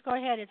 Please go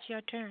ahead. It's your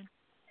turn.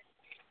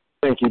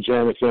 Thank you,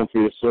 Janice, and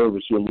for your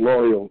service, your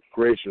loyal,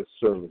 gracious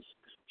service.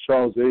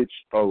 Charles H.,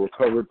 a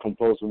recovered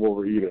compulsive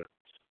overeater.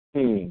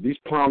 These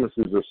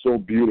promises are so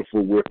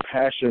beautiful where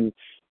passion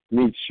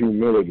meets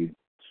humility.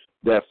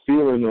 That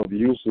feeling of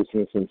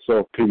uselessness and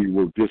self-pity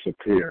will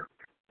disappear.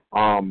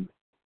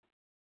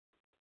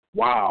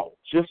 Wow,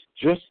 just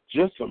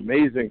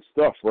amazing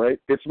stuff, right?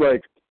 It's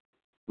like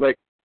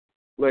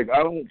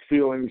I don't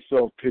feel any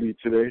self-pity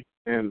today,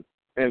 and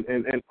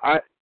I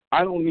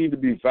don't need to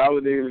be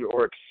validated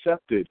or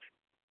accepted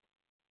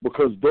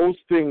because those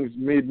things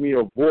made me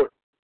abort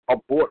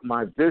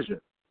my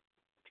vision.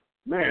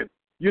 Man,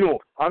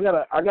 I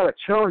gotta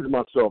challenge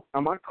myself.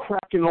 Am I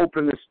cracking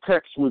open this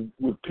text with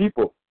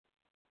people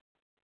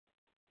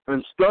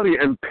and study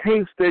and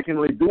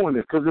painstakingly doing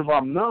this? Because if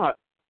I'm not,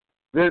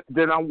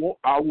 then I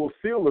will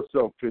feel the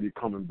self-pity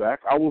coming back.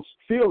 I will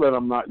feel that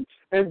I'm not,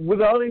 and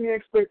without any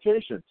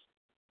expectations.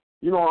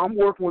 I'm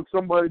working with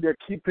somebody that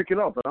keep picking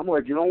up, and I'm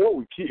like, you know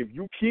what? If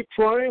you keep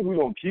trying, we're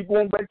going to keep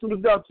going back to the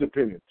doctor's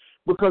opinion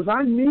because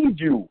I need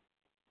you,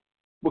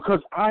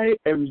 because I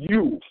am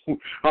you.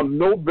 I'm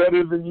no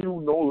better than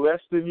you, no less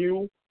than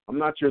you. I'm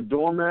not your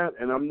doormat,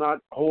 and I'm not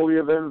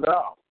holier than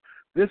thou.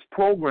 This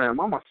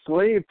program, I'm a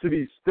slave to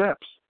these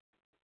steps.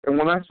 And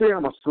when I say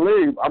I'm a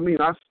slave, I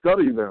mean I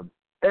study them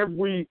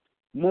every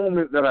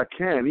moment that I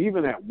can,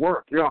 even at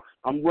work.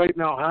 I'm right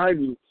now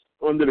hiding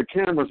under the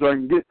camera so I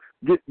can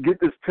get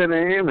this 10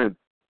 a.m. and,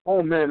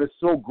 oh, man, it's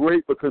so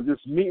great because this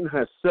meeting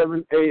has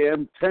 7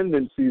 a.m.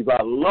 tendencies.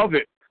 I love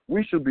it.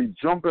 We should be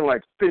jumping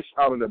like fish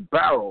out of the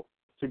barrel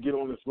to get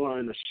on this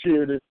line to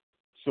share this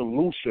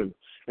solution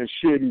and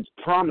share these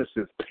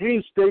promises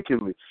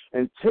painstakingly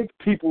and take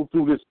people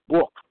through this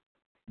book.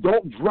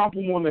 Don't drop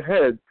them on the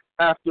head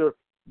after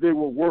they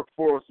will work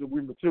for us if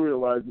we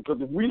materialize,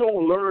 because if we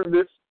don't learn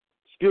this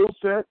skill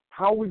set,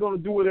 how are we going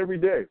to do it every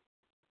day?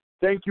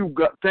 Thank you,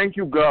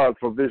 God,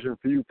 for Vision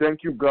for You.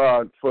 Thank you,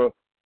 God, for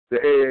the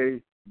AA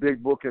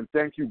Big Book, and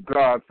thank you,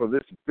 God, for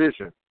this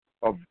vision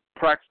of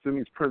practicing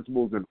these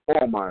principles in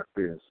all my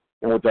affairs.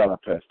 And with that, I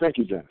pass. Thank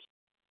you, Janice.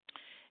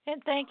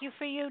 And thank you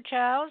for you,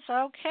 Charles.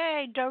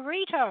 Okay,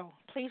 Dorito,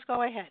 please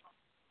go ahead.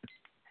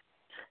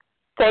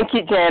 Thank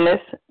you,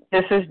 Janice.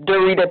 This is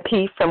Dorita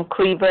P. from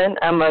Cleveland.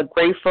 I'm a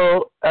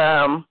grateful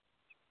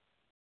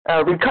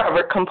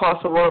recovered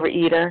compulsive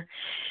overeater.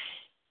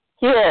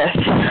 Yes.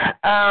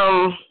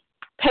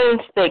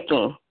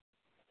 Painstaking.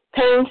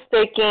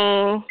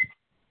 Painstaking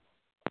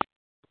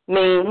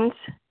means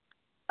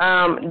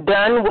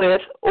done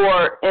with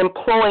or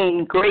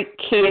employing great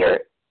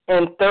care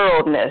and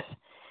thoroughness.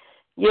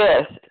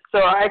 Yes, so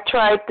I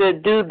tried to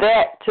do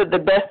that to the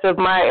best of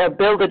my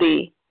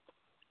ability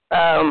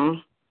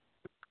in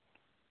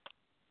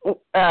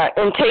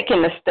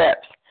taking the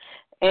steps.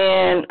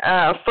 And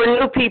for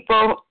new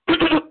people,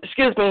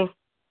 excuse me,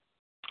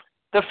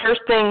 the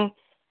first thing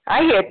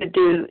I had to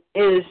do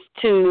is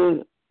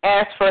to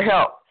ask for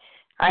help.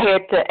 I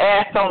had to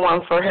ask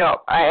someone for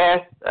help. I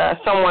asked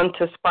someone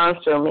to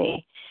sponsor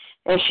me,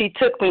 and she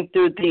took me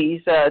through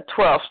these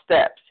 12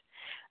 steps.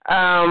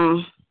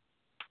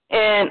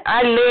 And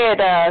I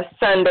led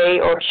Sunday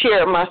or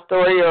shared my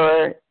story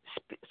or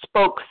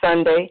spoke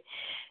Sunday.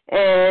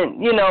 And,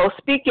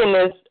 speaking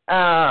is,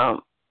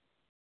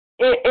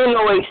 in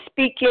a way,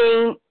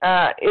 speaking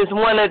is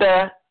one of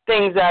the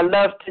things I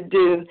love to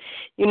do.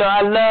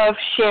 I love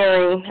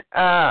sharing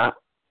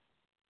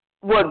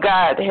what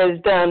God has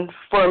done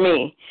for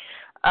me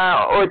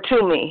or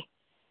to me.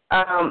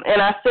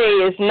 And I say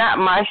it's not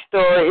my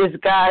story, it's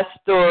God's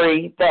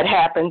story that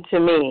happened to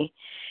me.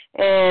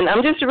 And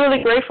I'm just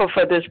really grateful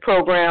for this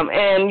program.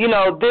 And,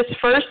 this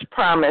first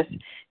promise,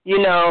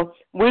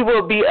 we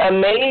will be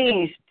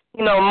amazed.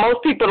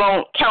 Most people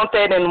don't count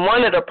that in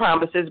one of the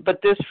promises, but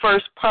this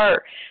first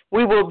part,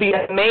 we will be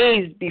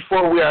amazed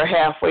before we are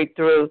halfway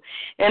through.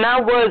 And I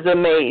was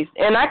amazed.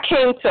 And I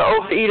came to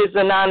Overeaters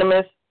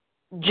Anonymous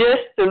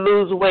just to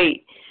lose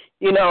weight.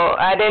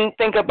 I didn't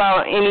think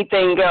about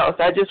anything else.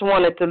 I just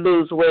wanted to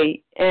lose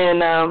weight.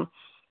 And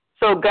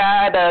so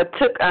God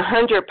took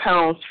 100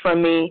 pounds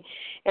from me,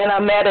 and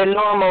I'm at a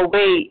normal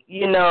weight.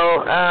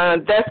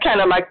 That's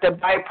kind of like the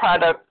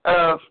byproduct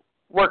of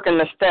working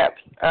the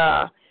steps.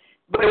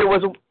 But it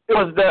was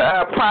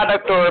the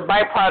product or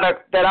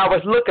byproduct that I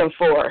was looking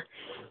for,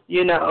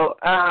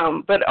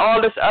 But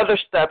all this other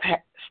stuff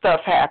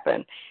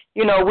happened.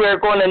 We're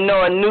going to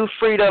know a new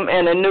freedom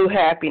and a new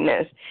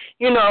happiness.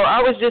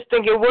 I was just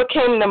thinking what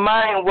came to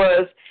mind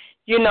was,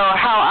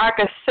 how I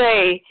could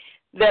say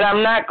that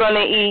I'm not going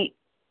to eat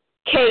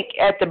cake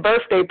at the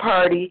birthday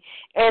party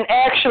and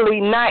actually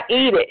not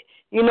eat it.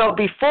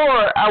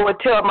 Before I would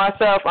tell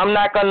myself I'm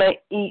not going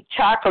to eat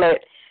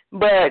chocolate,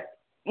 but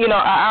an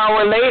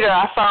hour later,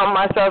 I found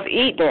myself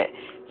eating it.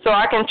 So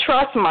I can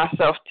trust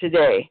myself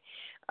today.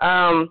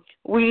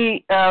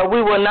 We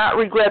will not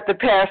regret the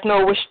past,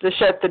 nor wish to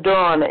shut the door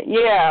on it.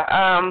 Yeah,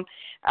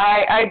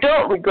 I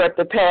don't regret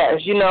the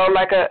past.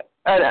 Like a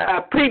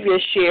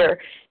previous year,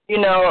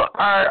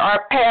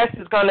 our past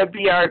is going to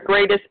be our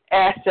greatest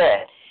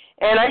asset.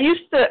 And I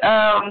used to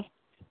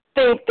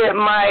think that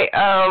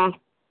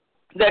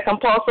that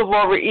compulsive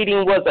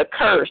overeating was a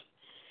curse,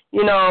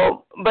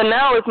 but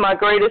now it's my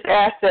greatest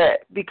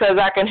asset because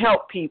I can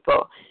help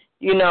people.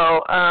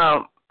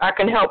 I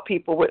can help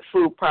people with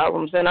food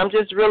problems, and I'm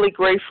just really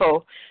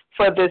grateful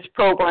for this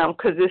program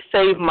because it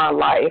saved my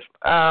life.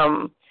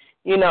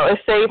 It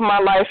saved my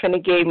life and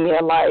it gave me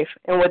a life.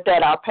 And with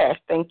that, I'll pass.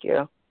 Thank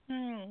you.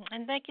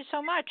 And thank you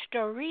so much,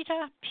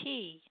 Dorita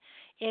P.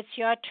 It's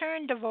your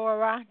turn,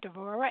 Devora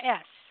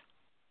S.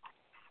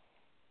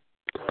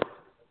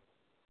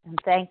 And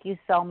thank you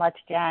so much,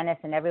 Janice,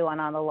 and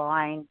everyone on the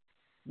line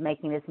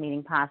making this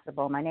meeting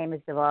possible. My name is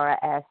Devora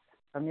S.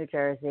 from New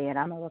Jersey, and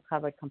I'm a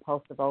recovered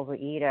compulsive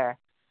overeater.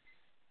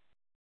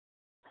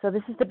 So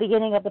this is the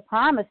beginning of the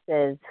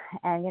promises.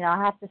 And, I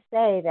have to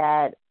say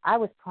that I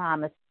was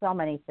promised so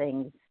many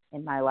things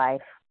in my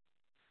life,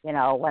 when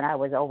I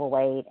was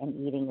overweight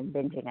and eating and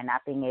binging and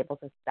not being able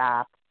to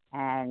stop.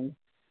 And,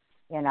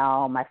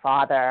 my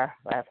father,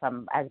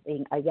 as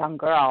being a young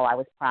girl, I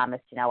was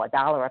promised,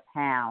 $1 a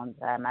pound.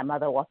 My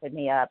mother offered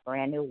me a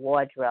brand new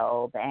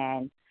wardrobe.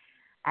 And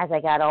as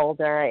I got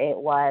older, it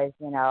was,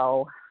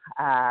 the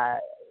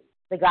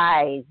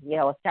guys,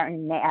 a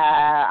certain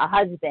a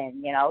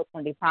husband, it's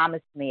going to be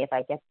promised to me if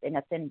I get in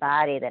a thin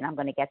body, then I'm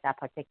going to get that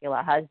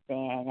particular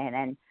husband.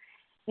 And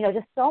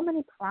just so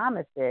many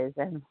promises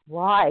and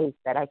lies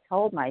that I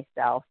told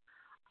myself,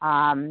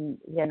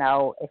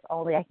 if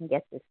only I can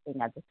get this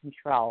thing under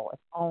control, if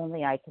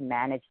only I can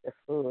manage the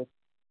food.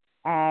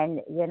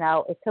 And,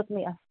 it took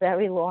me a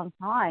very long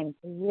time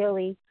to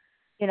really,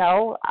 I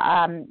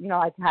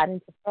got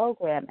into the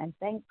program, and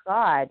thank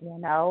God,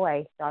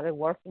 I started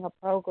working a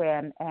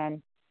program,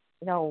 and,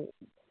 and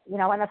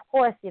of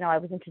course, I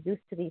was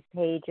introduced to these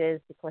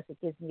pages because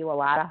it gives you a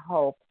lot of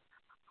hope.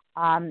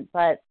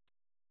 But,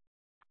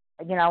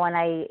 when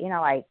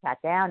I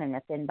sat down in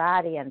a thin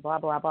body and blah,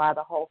 blah, blah,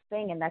 the whole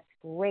thing, and that's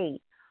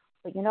great.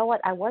 But you know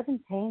what? I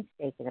wasn't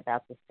painstaking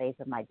about this phase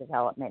of my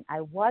development.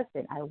 I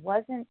wasn't,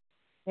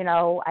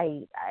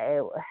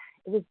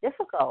 it was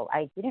difficult.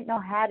 I didn't know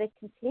how to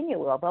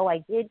continue, although I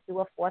did do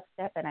a 4th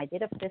step and I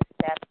did a 5th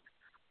step.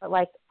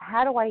 But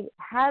how do I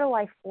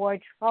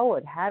forge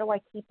forward? How do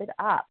I keep it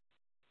up?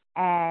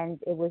 And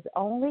it was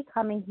only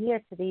coming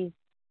here to these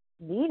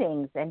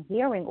meetings and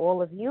hearing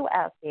all of you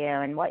out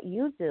there and what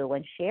you do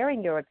and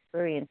sharing your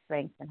experience,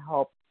 strength, and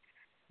hope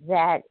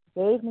that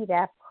gave me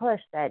that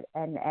push, that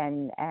and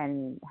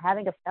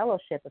having a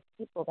fellowship of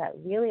people that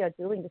really are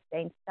doing the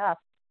same stuff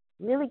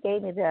really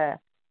gave me the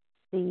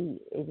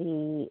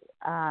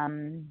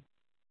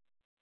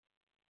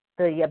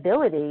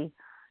ability,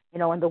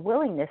 and the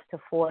willingness to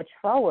forge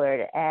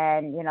forward.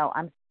 And,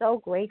 I'm so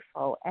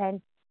grateful.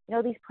 And,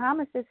 these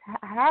promises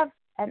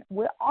and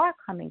are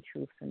coming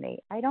true for me.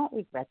 I don't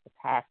regret the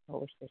past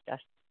or wish to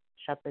just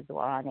shut the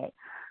door on it.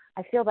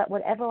 I feel that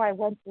whatever I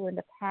went through in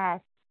the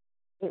past,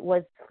 it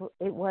was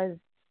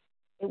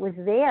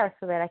there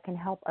so that I can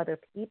help other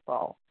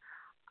people.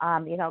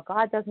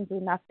 God doesn't do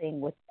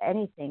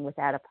anything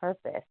without a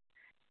purpose.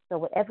 So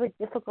whatever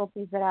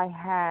difficulties that I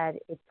had,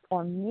 it's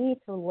for me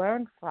to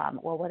learn from,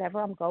 or whatever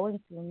I'm going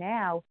through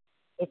now,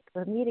 it's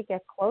for me to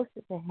get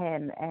closer to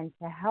him and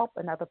to help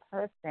another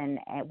person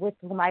with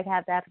who might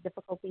have that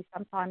difficulty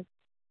sometime,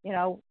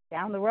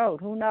 down the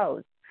road. Who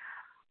knows?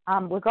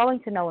 We're going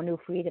to know a new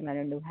freedom and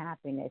a new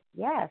happiness,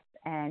 yes.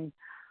 And,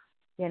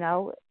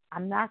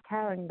 I'm not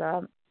carrying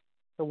the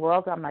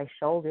world on my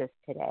shoulders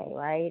today,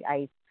 right?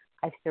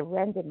 I've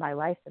surrendered my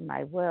life and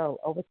my will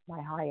over to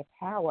my higher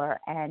power,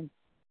 and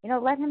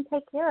let him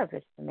take care of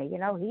it for me.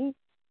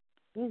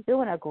 He's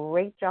doing a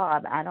great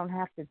job. I don't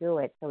have to do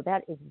it. So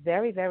that is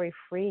very, very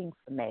freeing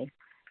for me.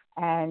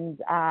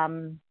 And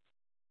I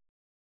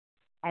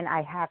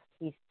have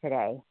peace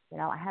today.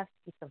 I have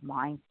peace of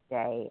mind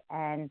today.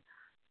 And,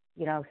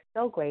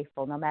 so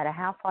grateful. No matter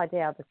how far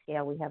down the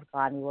scale we have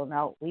gone,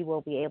 we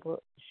will be able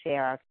to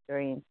share our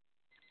experience.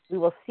 We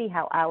will see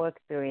how our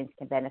experience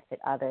can benefit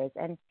others.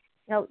 And,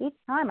 each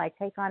time I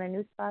take on a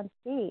new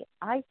sponsee,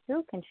 I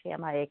too can share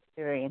my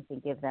experience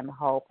and give them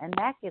hope, and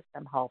that gives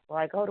them hope. Or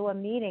I go to a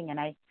meeting and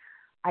I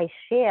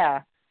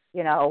share,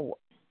 how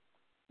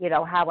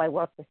I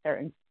work with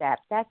certain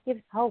steps. That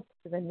gives hope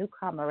to the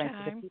newcomer and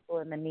to the people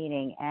in the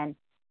meeting. And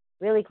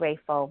really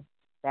grateful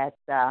that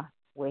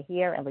we're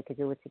here and we could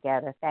do it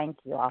together. Thank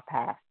you. I'll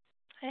pass.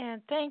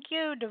 And thank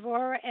you,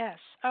 Devora S.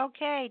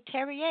 Okay,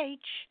 Terry H.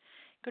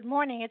 Good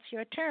morning. It's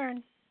your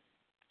turn.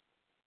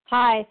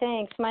 Hi,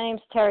 thanks. My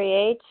name's Terry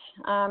H.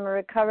 I'm a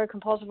recovered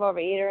compulsive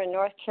overeater in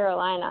North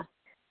Carolina.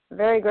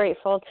 Very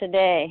grateful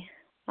today.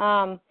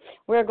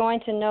 We're going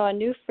to know a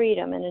new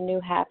freedom and a new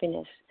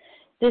happiness.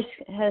 This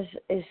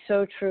is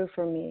so true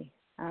for me.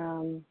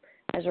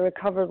 As a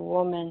recovered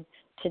woman,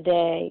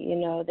 today. You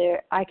know,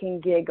 I can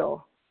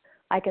giggle,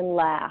 I can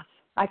laugh,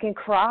 I can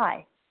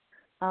cry.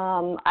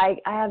 I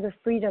have the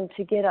freedom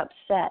to get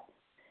upset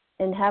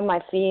and have my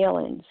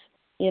feelings,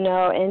 you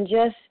know, and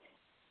just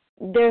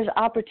there's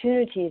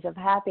opportunities of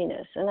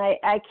happiness. And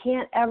I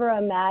can't ever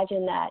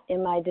imagine that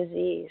in my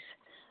disease.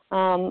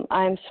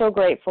 I'm so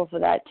grateful for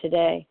that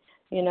today.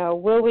 You know,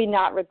 will we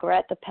not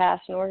regret the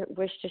past nor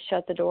wish to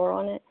shut the door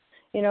on it?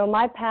 You know,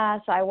 my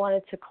past, I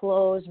wanted to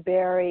close,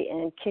 bury,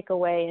 and kick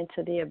away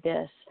into the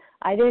abyss.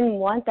 I didn't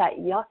want that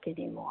yuck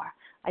anymore.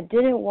 I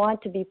didn't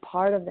want to be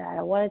part of that.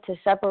 I wanted to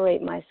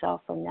separate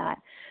myself from that.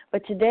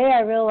 But today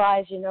I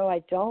realize, you know,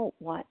 I don't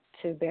want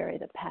to bury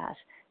the past.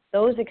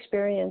 Those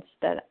experiences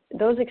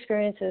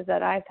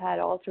that I've had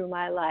all through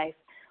my life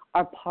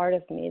are part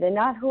of me. They're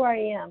not who I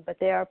am, but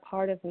they are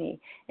part of me.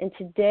 And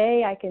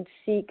today I can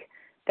seek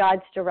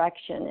God's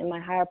direction and my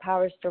higher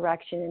power's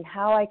direction and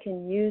how I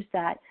can use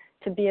that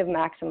to be of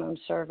maximum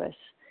service.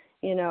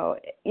 You know,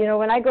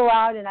 when I go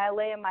out and I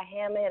lay in my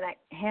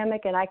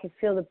hammock and I can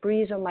feel the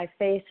breeze on my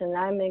face and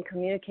I'm in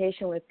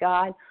communication with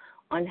God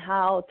on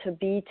how to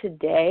be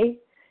today,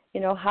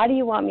 you know, how do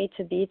you want me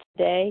to be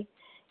today?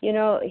 You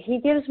know, He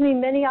gives me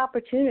many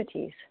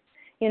opportunities,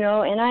 you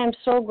know, and I am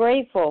so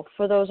grateful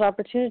for those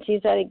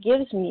opportunities that it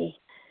gives me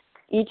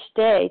each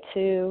day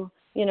to,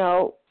 you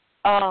know,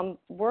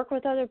 work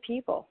with other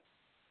people.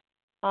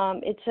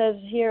 It says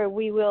here,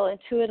 we will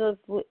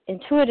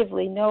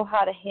intuitively know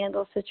how to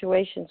handle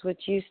situations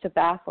which used to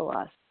baffle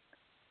us.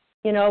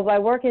 You know, by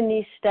working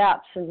these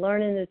steps and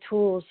learning the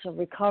tools of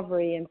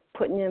recovery and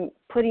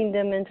putting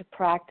them into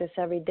practice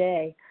every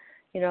day,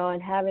 you know,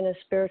 and having a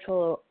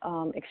spiritual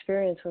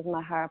experience with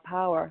my higher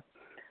power.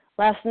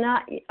 Last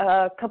night,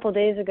 a couple of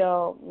days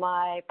ago,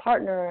 my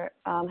partner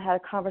had a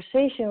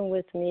conversation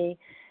with me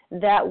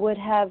that would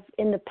have,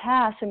 in the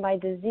past, in my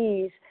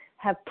disease,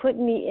 have put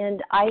me in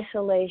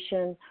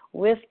isolation,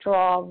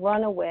 withdrawal,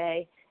 run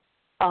away,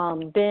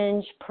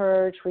 binge,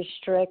 purge,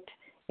 restrict,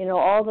 you know,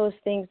 all those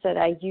things that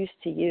I used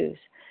to use.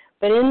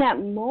 But in that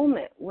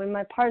moment, when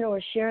my partner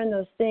was sharing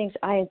those things,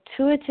 I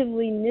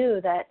intuitively knew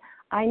that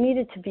I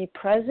needed to be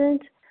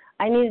present,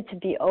 I needed to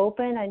be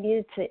open, I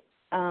needed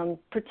to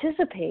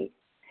participate.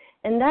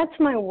 And that's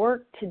my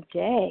work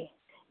today.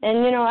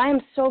 And, you know, I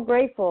am so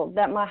grateful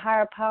that my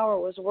higher power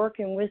was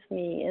working with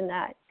me in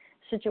that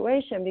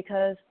situation,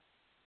 because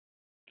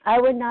I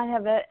would not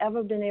have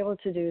ever been able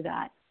to do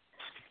that.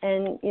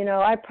 And, you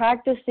know, I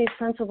practice these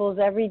principles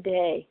every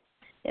day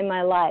in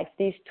my life,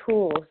 these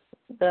tools,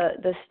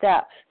 the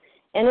steps.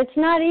 And it's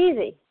not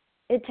easy.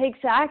 It takes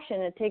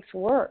action. It takes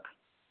work.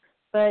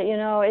 But, you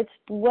know, it's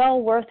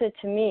well worth it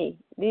to me.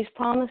 These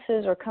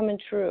promises are coming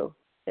true.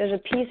 There's a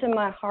peace in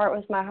my heart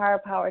with my higher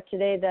power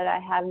today that I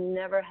have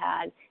never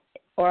had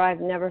or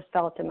I've never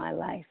felt in my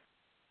life.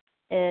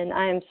 And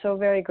I am so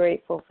very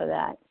grateful for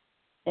that.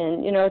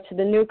 And, you know, to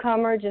the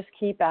newcomer, just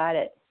keep at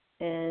it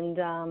and,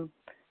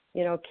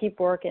 you know, keep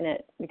working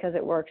it, because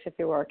it works if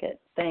you work it.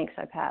 Thanks.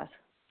 I pass.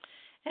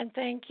 And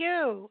thank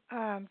you,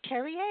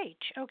 Terry H.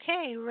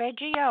 Okay,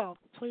 Reggie O.,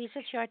 please,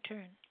 it's your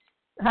turn.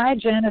 Hi,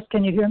 Janice.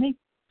 Can you hear me?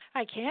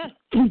 I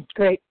can.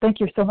 Great. Thank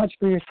you so much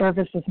for your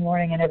service this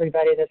morning and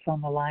everybody that's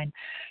on the line.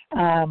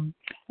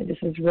 This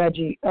is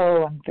Reggie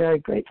O. I'm very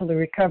grateful to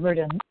recovered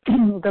in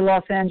the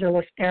Los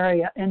Angeles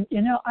area. And,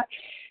 you know,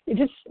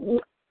 just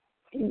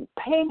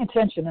paying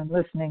attention and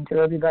listening to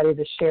everybody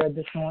that shared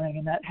this morning,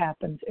 and that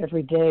happens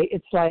every day.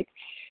 It's like,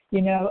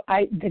 you know,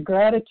 the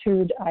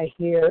gratitude I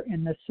hear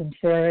and the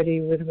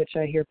sincerity with which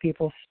I hear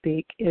people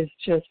speak is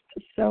just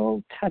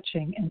so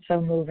touching and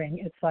so moving.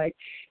 It's like,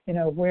 you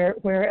know,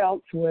 where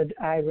else would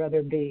I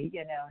rather be?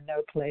 You know,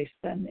 no place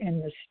than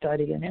in this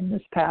study and in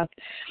this path.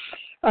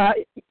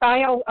 I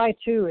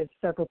too, as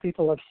several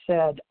people have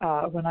said,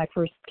 when I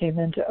first came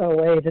into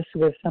OA, this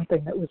was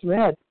something that was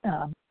read.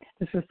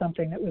 This was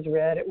something that was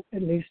read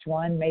at least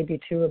one, maybe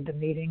two of the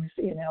meetings,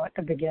 you know, at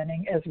the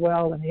beginning as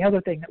well. And the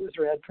other thing that was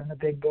read from the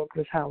big book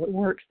was How It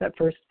Works. That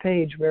first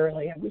page,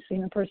 rarely have we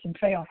seen a person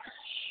fail.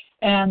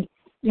 And,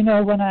 you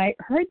know, when I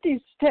heard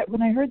these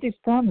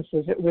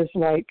promises, it was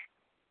like,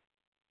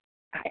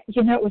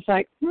 you know, it was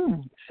like,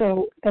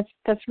 so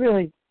that's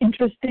really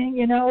interesting.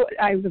 You know,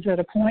 I was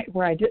at a point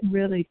where I didn't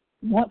really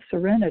want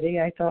serenity.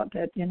 I thought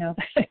that, you know,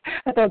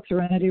 I thought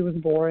serenity was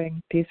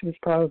boring. Peace was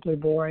probably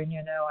boring.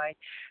 You know, I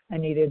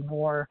needed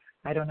more.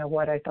 I don't know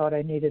what I thought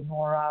I needed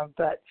more of,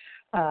 but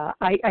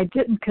I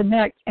didn't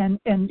connect. And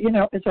you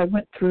know, as I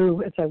went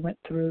through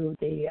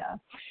the,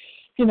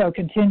 you know,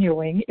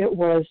 continuing, it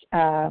was.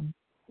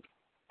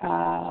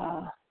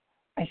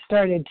 I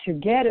started to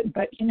get it,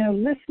 but you know,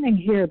 listening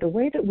here, the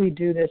way that we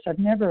do this, I've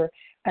never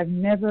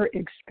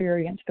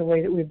experienced the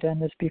way that we've done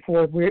this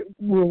before. We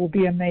will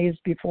be amazed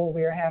before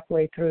we are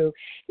halfway through.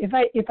 If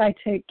I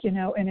take, you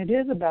know, and it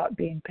is about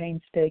being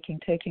painstaking,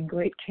 taking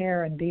great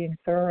care, and being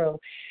thorough,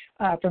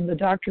 from the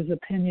doctor's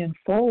opinion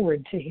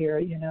forward to here,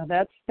 you know,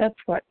 that's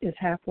what is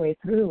halfway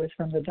through, is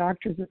from the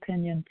doctor's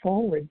opinion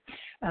forward.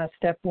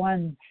 Step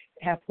 1,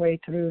 halfway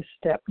through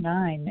step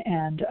 9,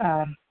 and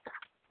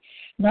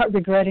not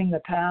regretting the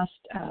past,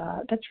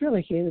 that's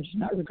really huge.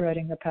 Not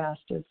regretting the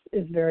past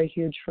is very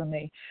huge for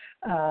me.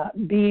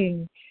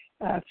 Having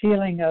the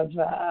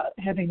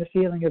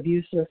feeling of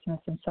uselessness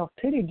and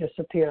self-pity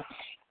disappear.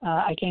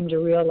 I came to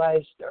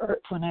realize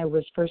when I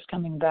was first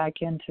coming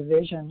back into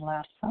vision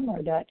last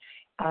summer that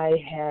I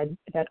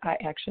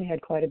actually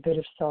had quite a bit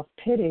of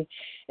self-pity,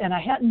 and I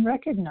hadn't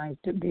recognized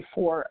it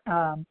before.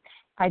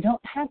 I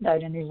don't have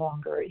that any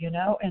longer,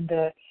 and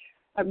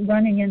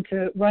running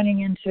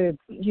into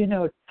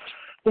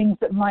things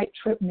that might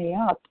trip me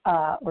up,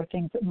 or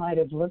things that might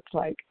have looked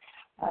like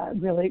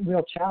really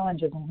real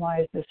challenges, and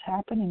why is this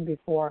happening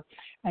before?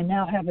 I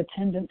now have a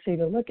tendency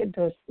to look at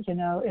this, and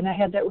I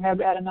had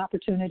an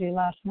opportunity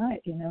last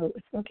night,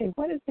 it's okay,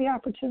 what is the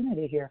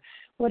opportunity here?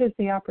 What is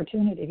the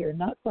opportunity here?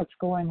 Not what's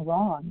going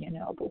wrong,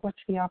 but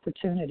what's the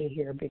opportunity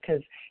here?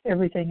 Because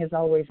everything is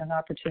always an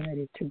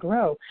opportunity to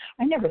grow.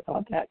 I never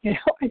thought that,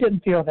 I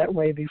didn't feel that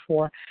way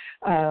before.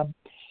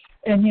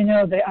 And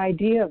the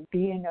idea of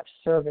being of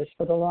service,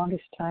 for the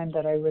longest time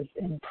that I was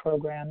in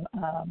program,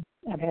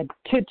 I've had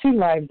two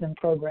lives in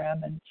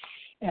program,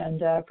 and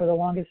for the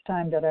longest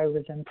time that I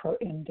was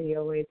in the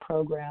OA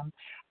program,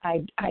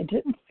 I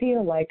didn't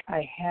feel like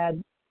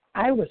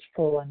I was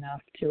full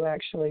enough to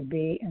actually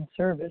be in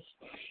service.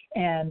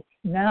 And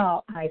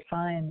now I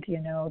find,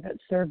 that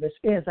service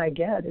is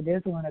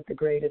one of the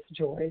greatest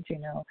joys,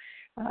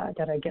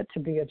 that I get to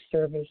be of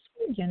service,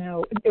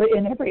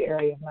 in every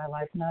area of my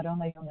life, not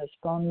only on this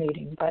phone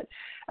meeting, but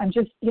I'm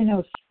just,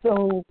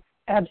 so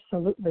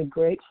absolutely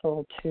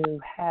grateful to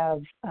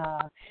have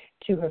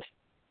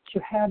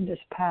this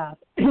path,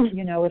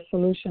 a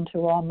solution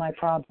to all my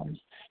problems,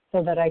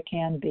 so that I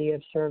can be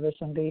of service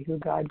and be who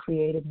God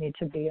created me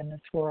to be in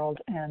this world,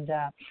 and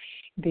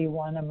be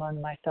one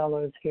among my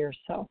fellows here.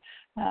 So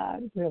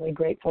really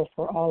grateful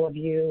for all of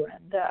you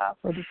and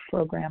for this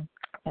program,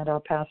 and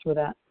I'll pass with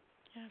that.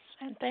 Yes,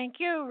 and thank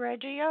you,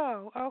 Reggie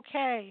O.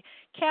 Okay,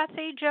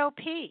 Kathy Jo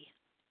P.,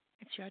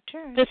 it's your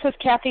turn. This is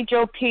Kathy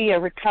Jo P., a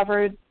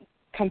recovered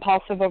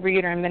compulsive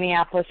overeater in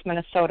Minneapolis,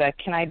 Minnesota.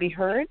 Can I be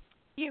heard?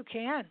 You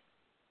can.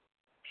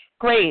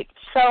 Great.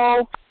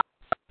 So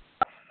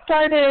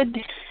started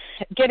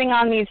getting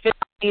on these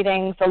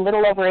meetings a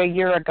little over a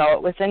year ago.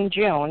 It was in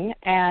June,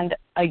 and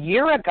a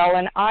year ago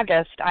in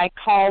August, I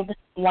called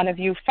one of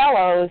you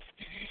fellows,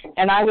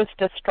 and I was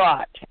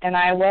distraught, and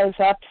I was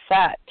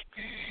upset.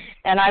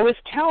 And I was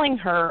telling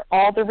her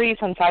all the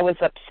reasons I was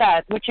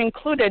upset, which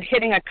included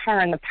hitting a car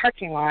in the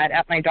parking lot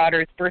at my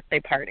daughter's birthday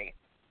party.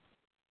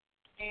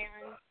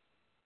 And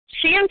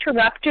she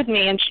interrupted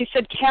me, and she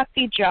said,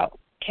 Kathy Jo,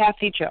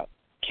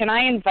 can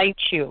I invite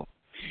you,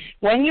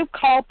 when you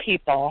call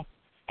people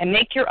and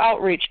make your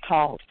outreach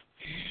calls,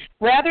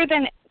 rather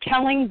than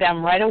telling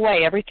them right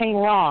away everything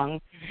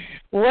wrong,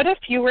 what if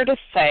you were to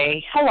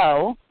say,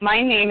 hello,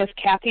 my name is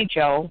Kathy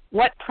Jo.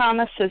 What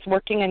promise is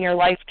working in your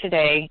life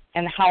today,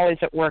 and how is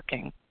it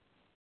working?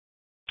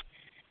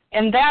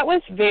 And that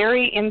was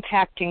very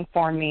impacting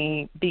for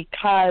me,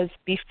 because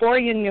before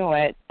you knew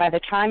it, by the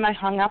time I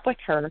hung up with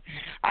her,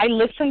 I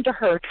listened to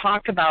her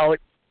talk about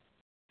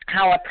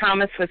how a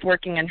promise was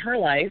working in her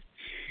life.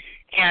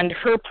 And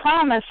her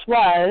promise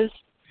was,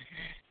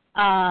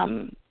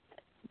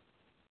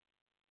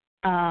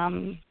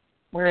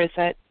 where is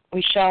it?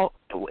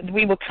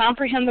 We will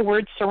comprehend the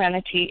word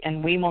serenity,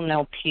 and we will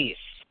know peace.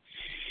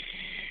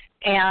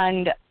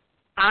 And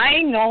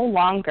I no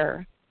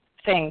longer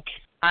think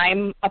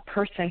I'm a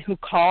person who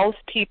calls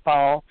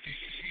people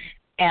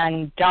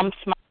and dumps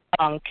my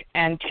junk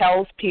and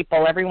tells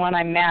people everything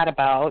I'm mad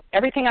about,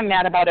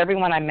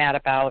 everyone I'm mad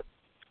about.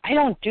 I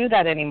don't do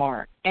that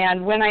anymore.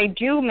 And when I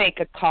do make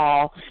a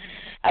call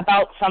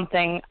about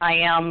something I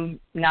am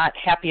not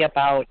happy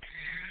about,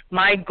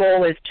 my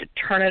goal is to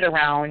turn it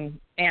around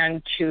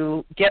and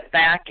to get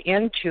back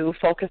into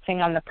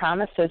focusing on the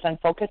promises and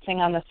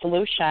focusing on the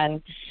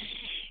solution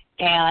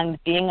and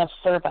being of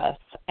service.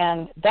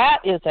 And that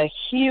is a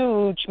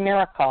huge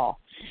miracle.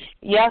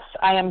 Yes,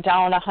 I am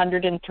down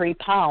 103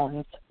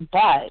 pounds,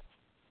 but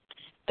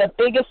the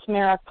biggest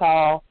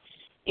miracle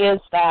is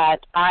that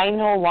I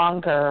no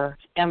longer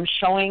am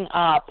showing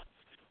up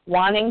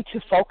wanting to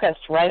focus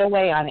right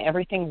away on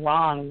everything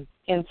wrong.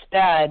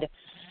 Instead,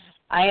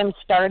 I am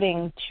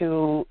starting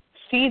to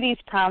see these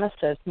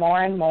promises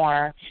more and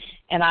more,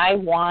 and I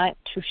want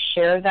to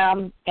share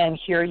them and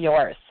hear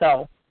yours.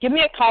 So give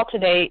me a call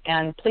today,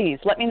 and please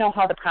let me know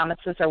how the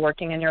promises are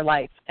working in your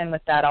life. And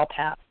with that, I'll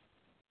pass.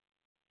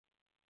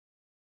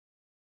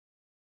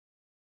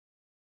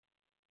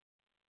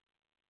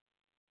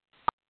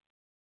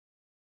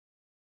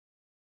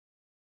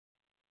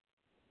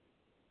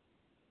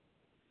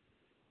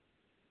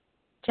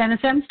 Janice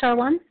M., star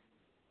one.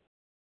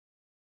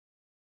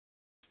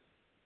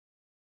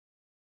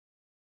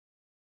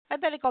 I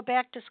better go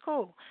back to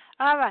school.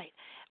 All right.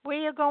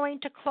 We are going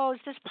to close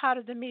this part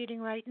of the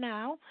meeting right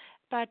now,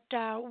 but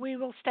we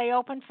will stay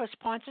open for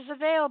sponsors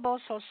available,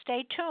 so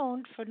stay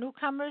tuned for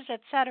newcomers,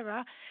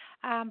 etc.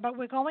 But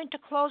we're going to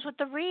close with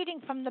the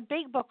reading from the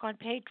Big Book on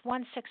page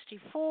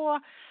 164,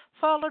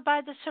 followed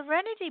by the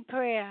Serenity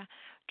Prayer.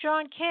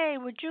 John Kay,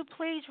 would you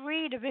please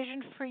read A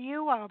Vision for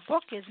You? Our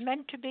book is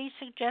meant to be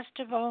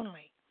suggestive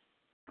only.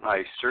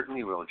 I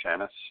certainly will,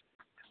 Janice.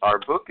 Our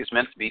book is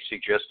meant to be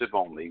suggestive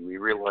only. We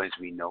realize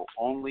we know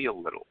only a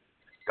little.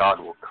 God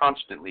will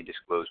constantly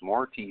disclose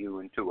more to you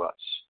and to us.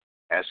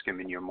 Ask Him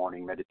in your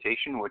morning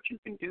meditation what you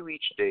can do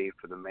each day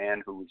for the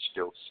man who is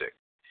still sick.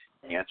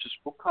 The answers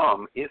will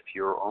come if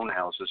your own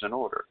house is in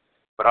order.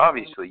 But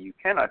obviously, you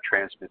cannot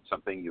transmit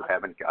something you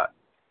haven't got.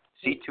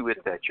 See to it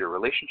that your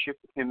relationship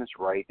with Him is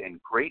right,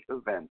 and great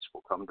events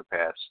will come to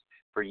pass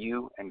for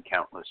you and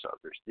countless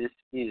others. This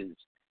is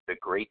the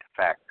great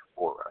fact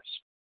for us.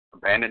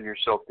 Abandon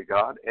yourself to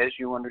God as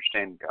you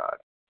understand God.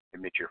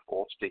 Admit your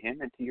faults to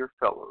Him and to your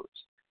fellows.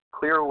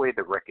 Clear away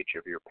the wreckage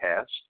of your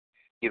past.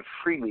 Give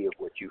freely of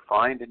what you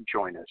find and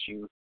join us.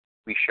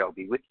 We shall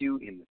be with you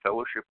in the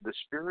fellowship of the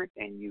Spirit,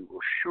 and you will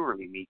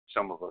surely meet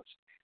some of us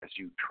as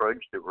you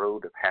trudge the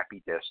road of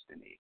happy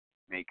destiny.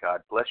 May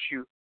God bless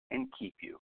you and keep you.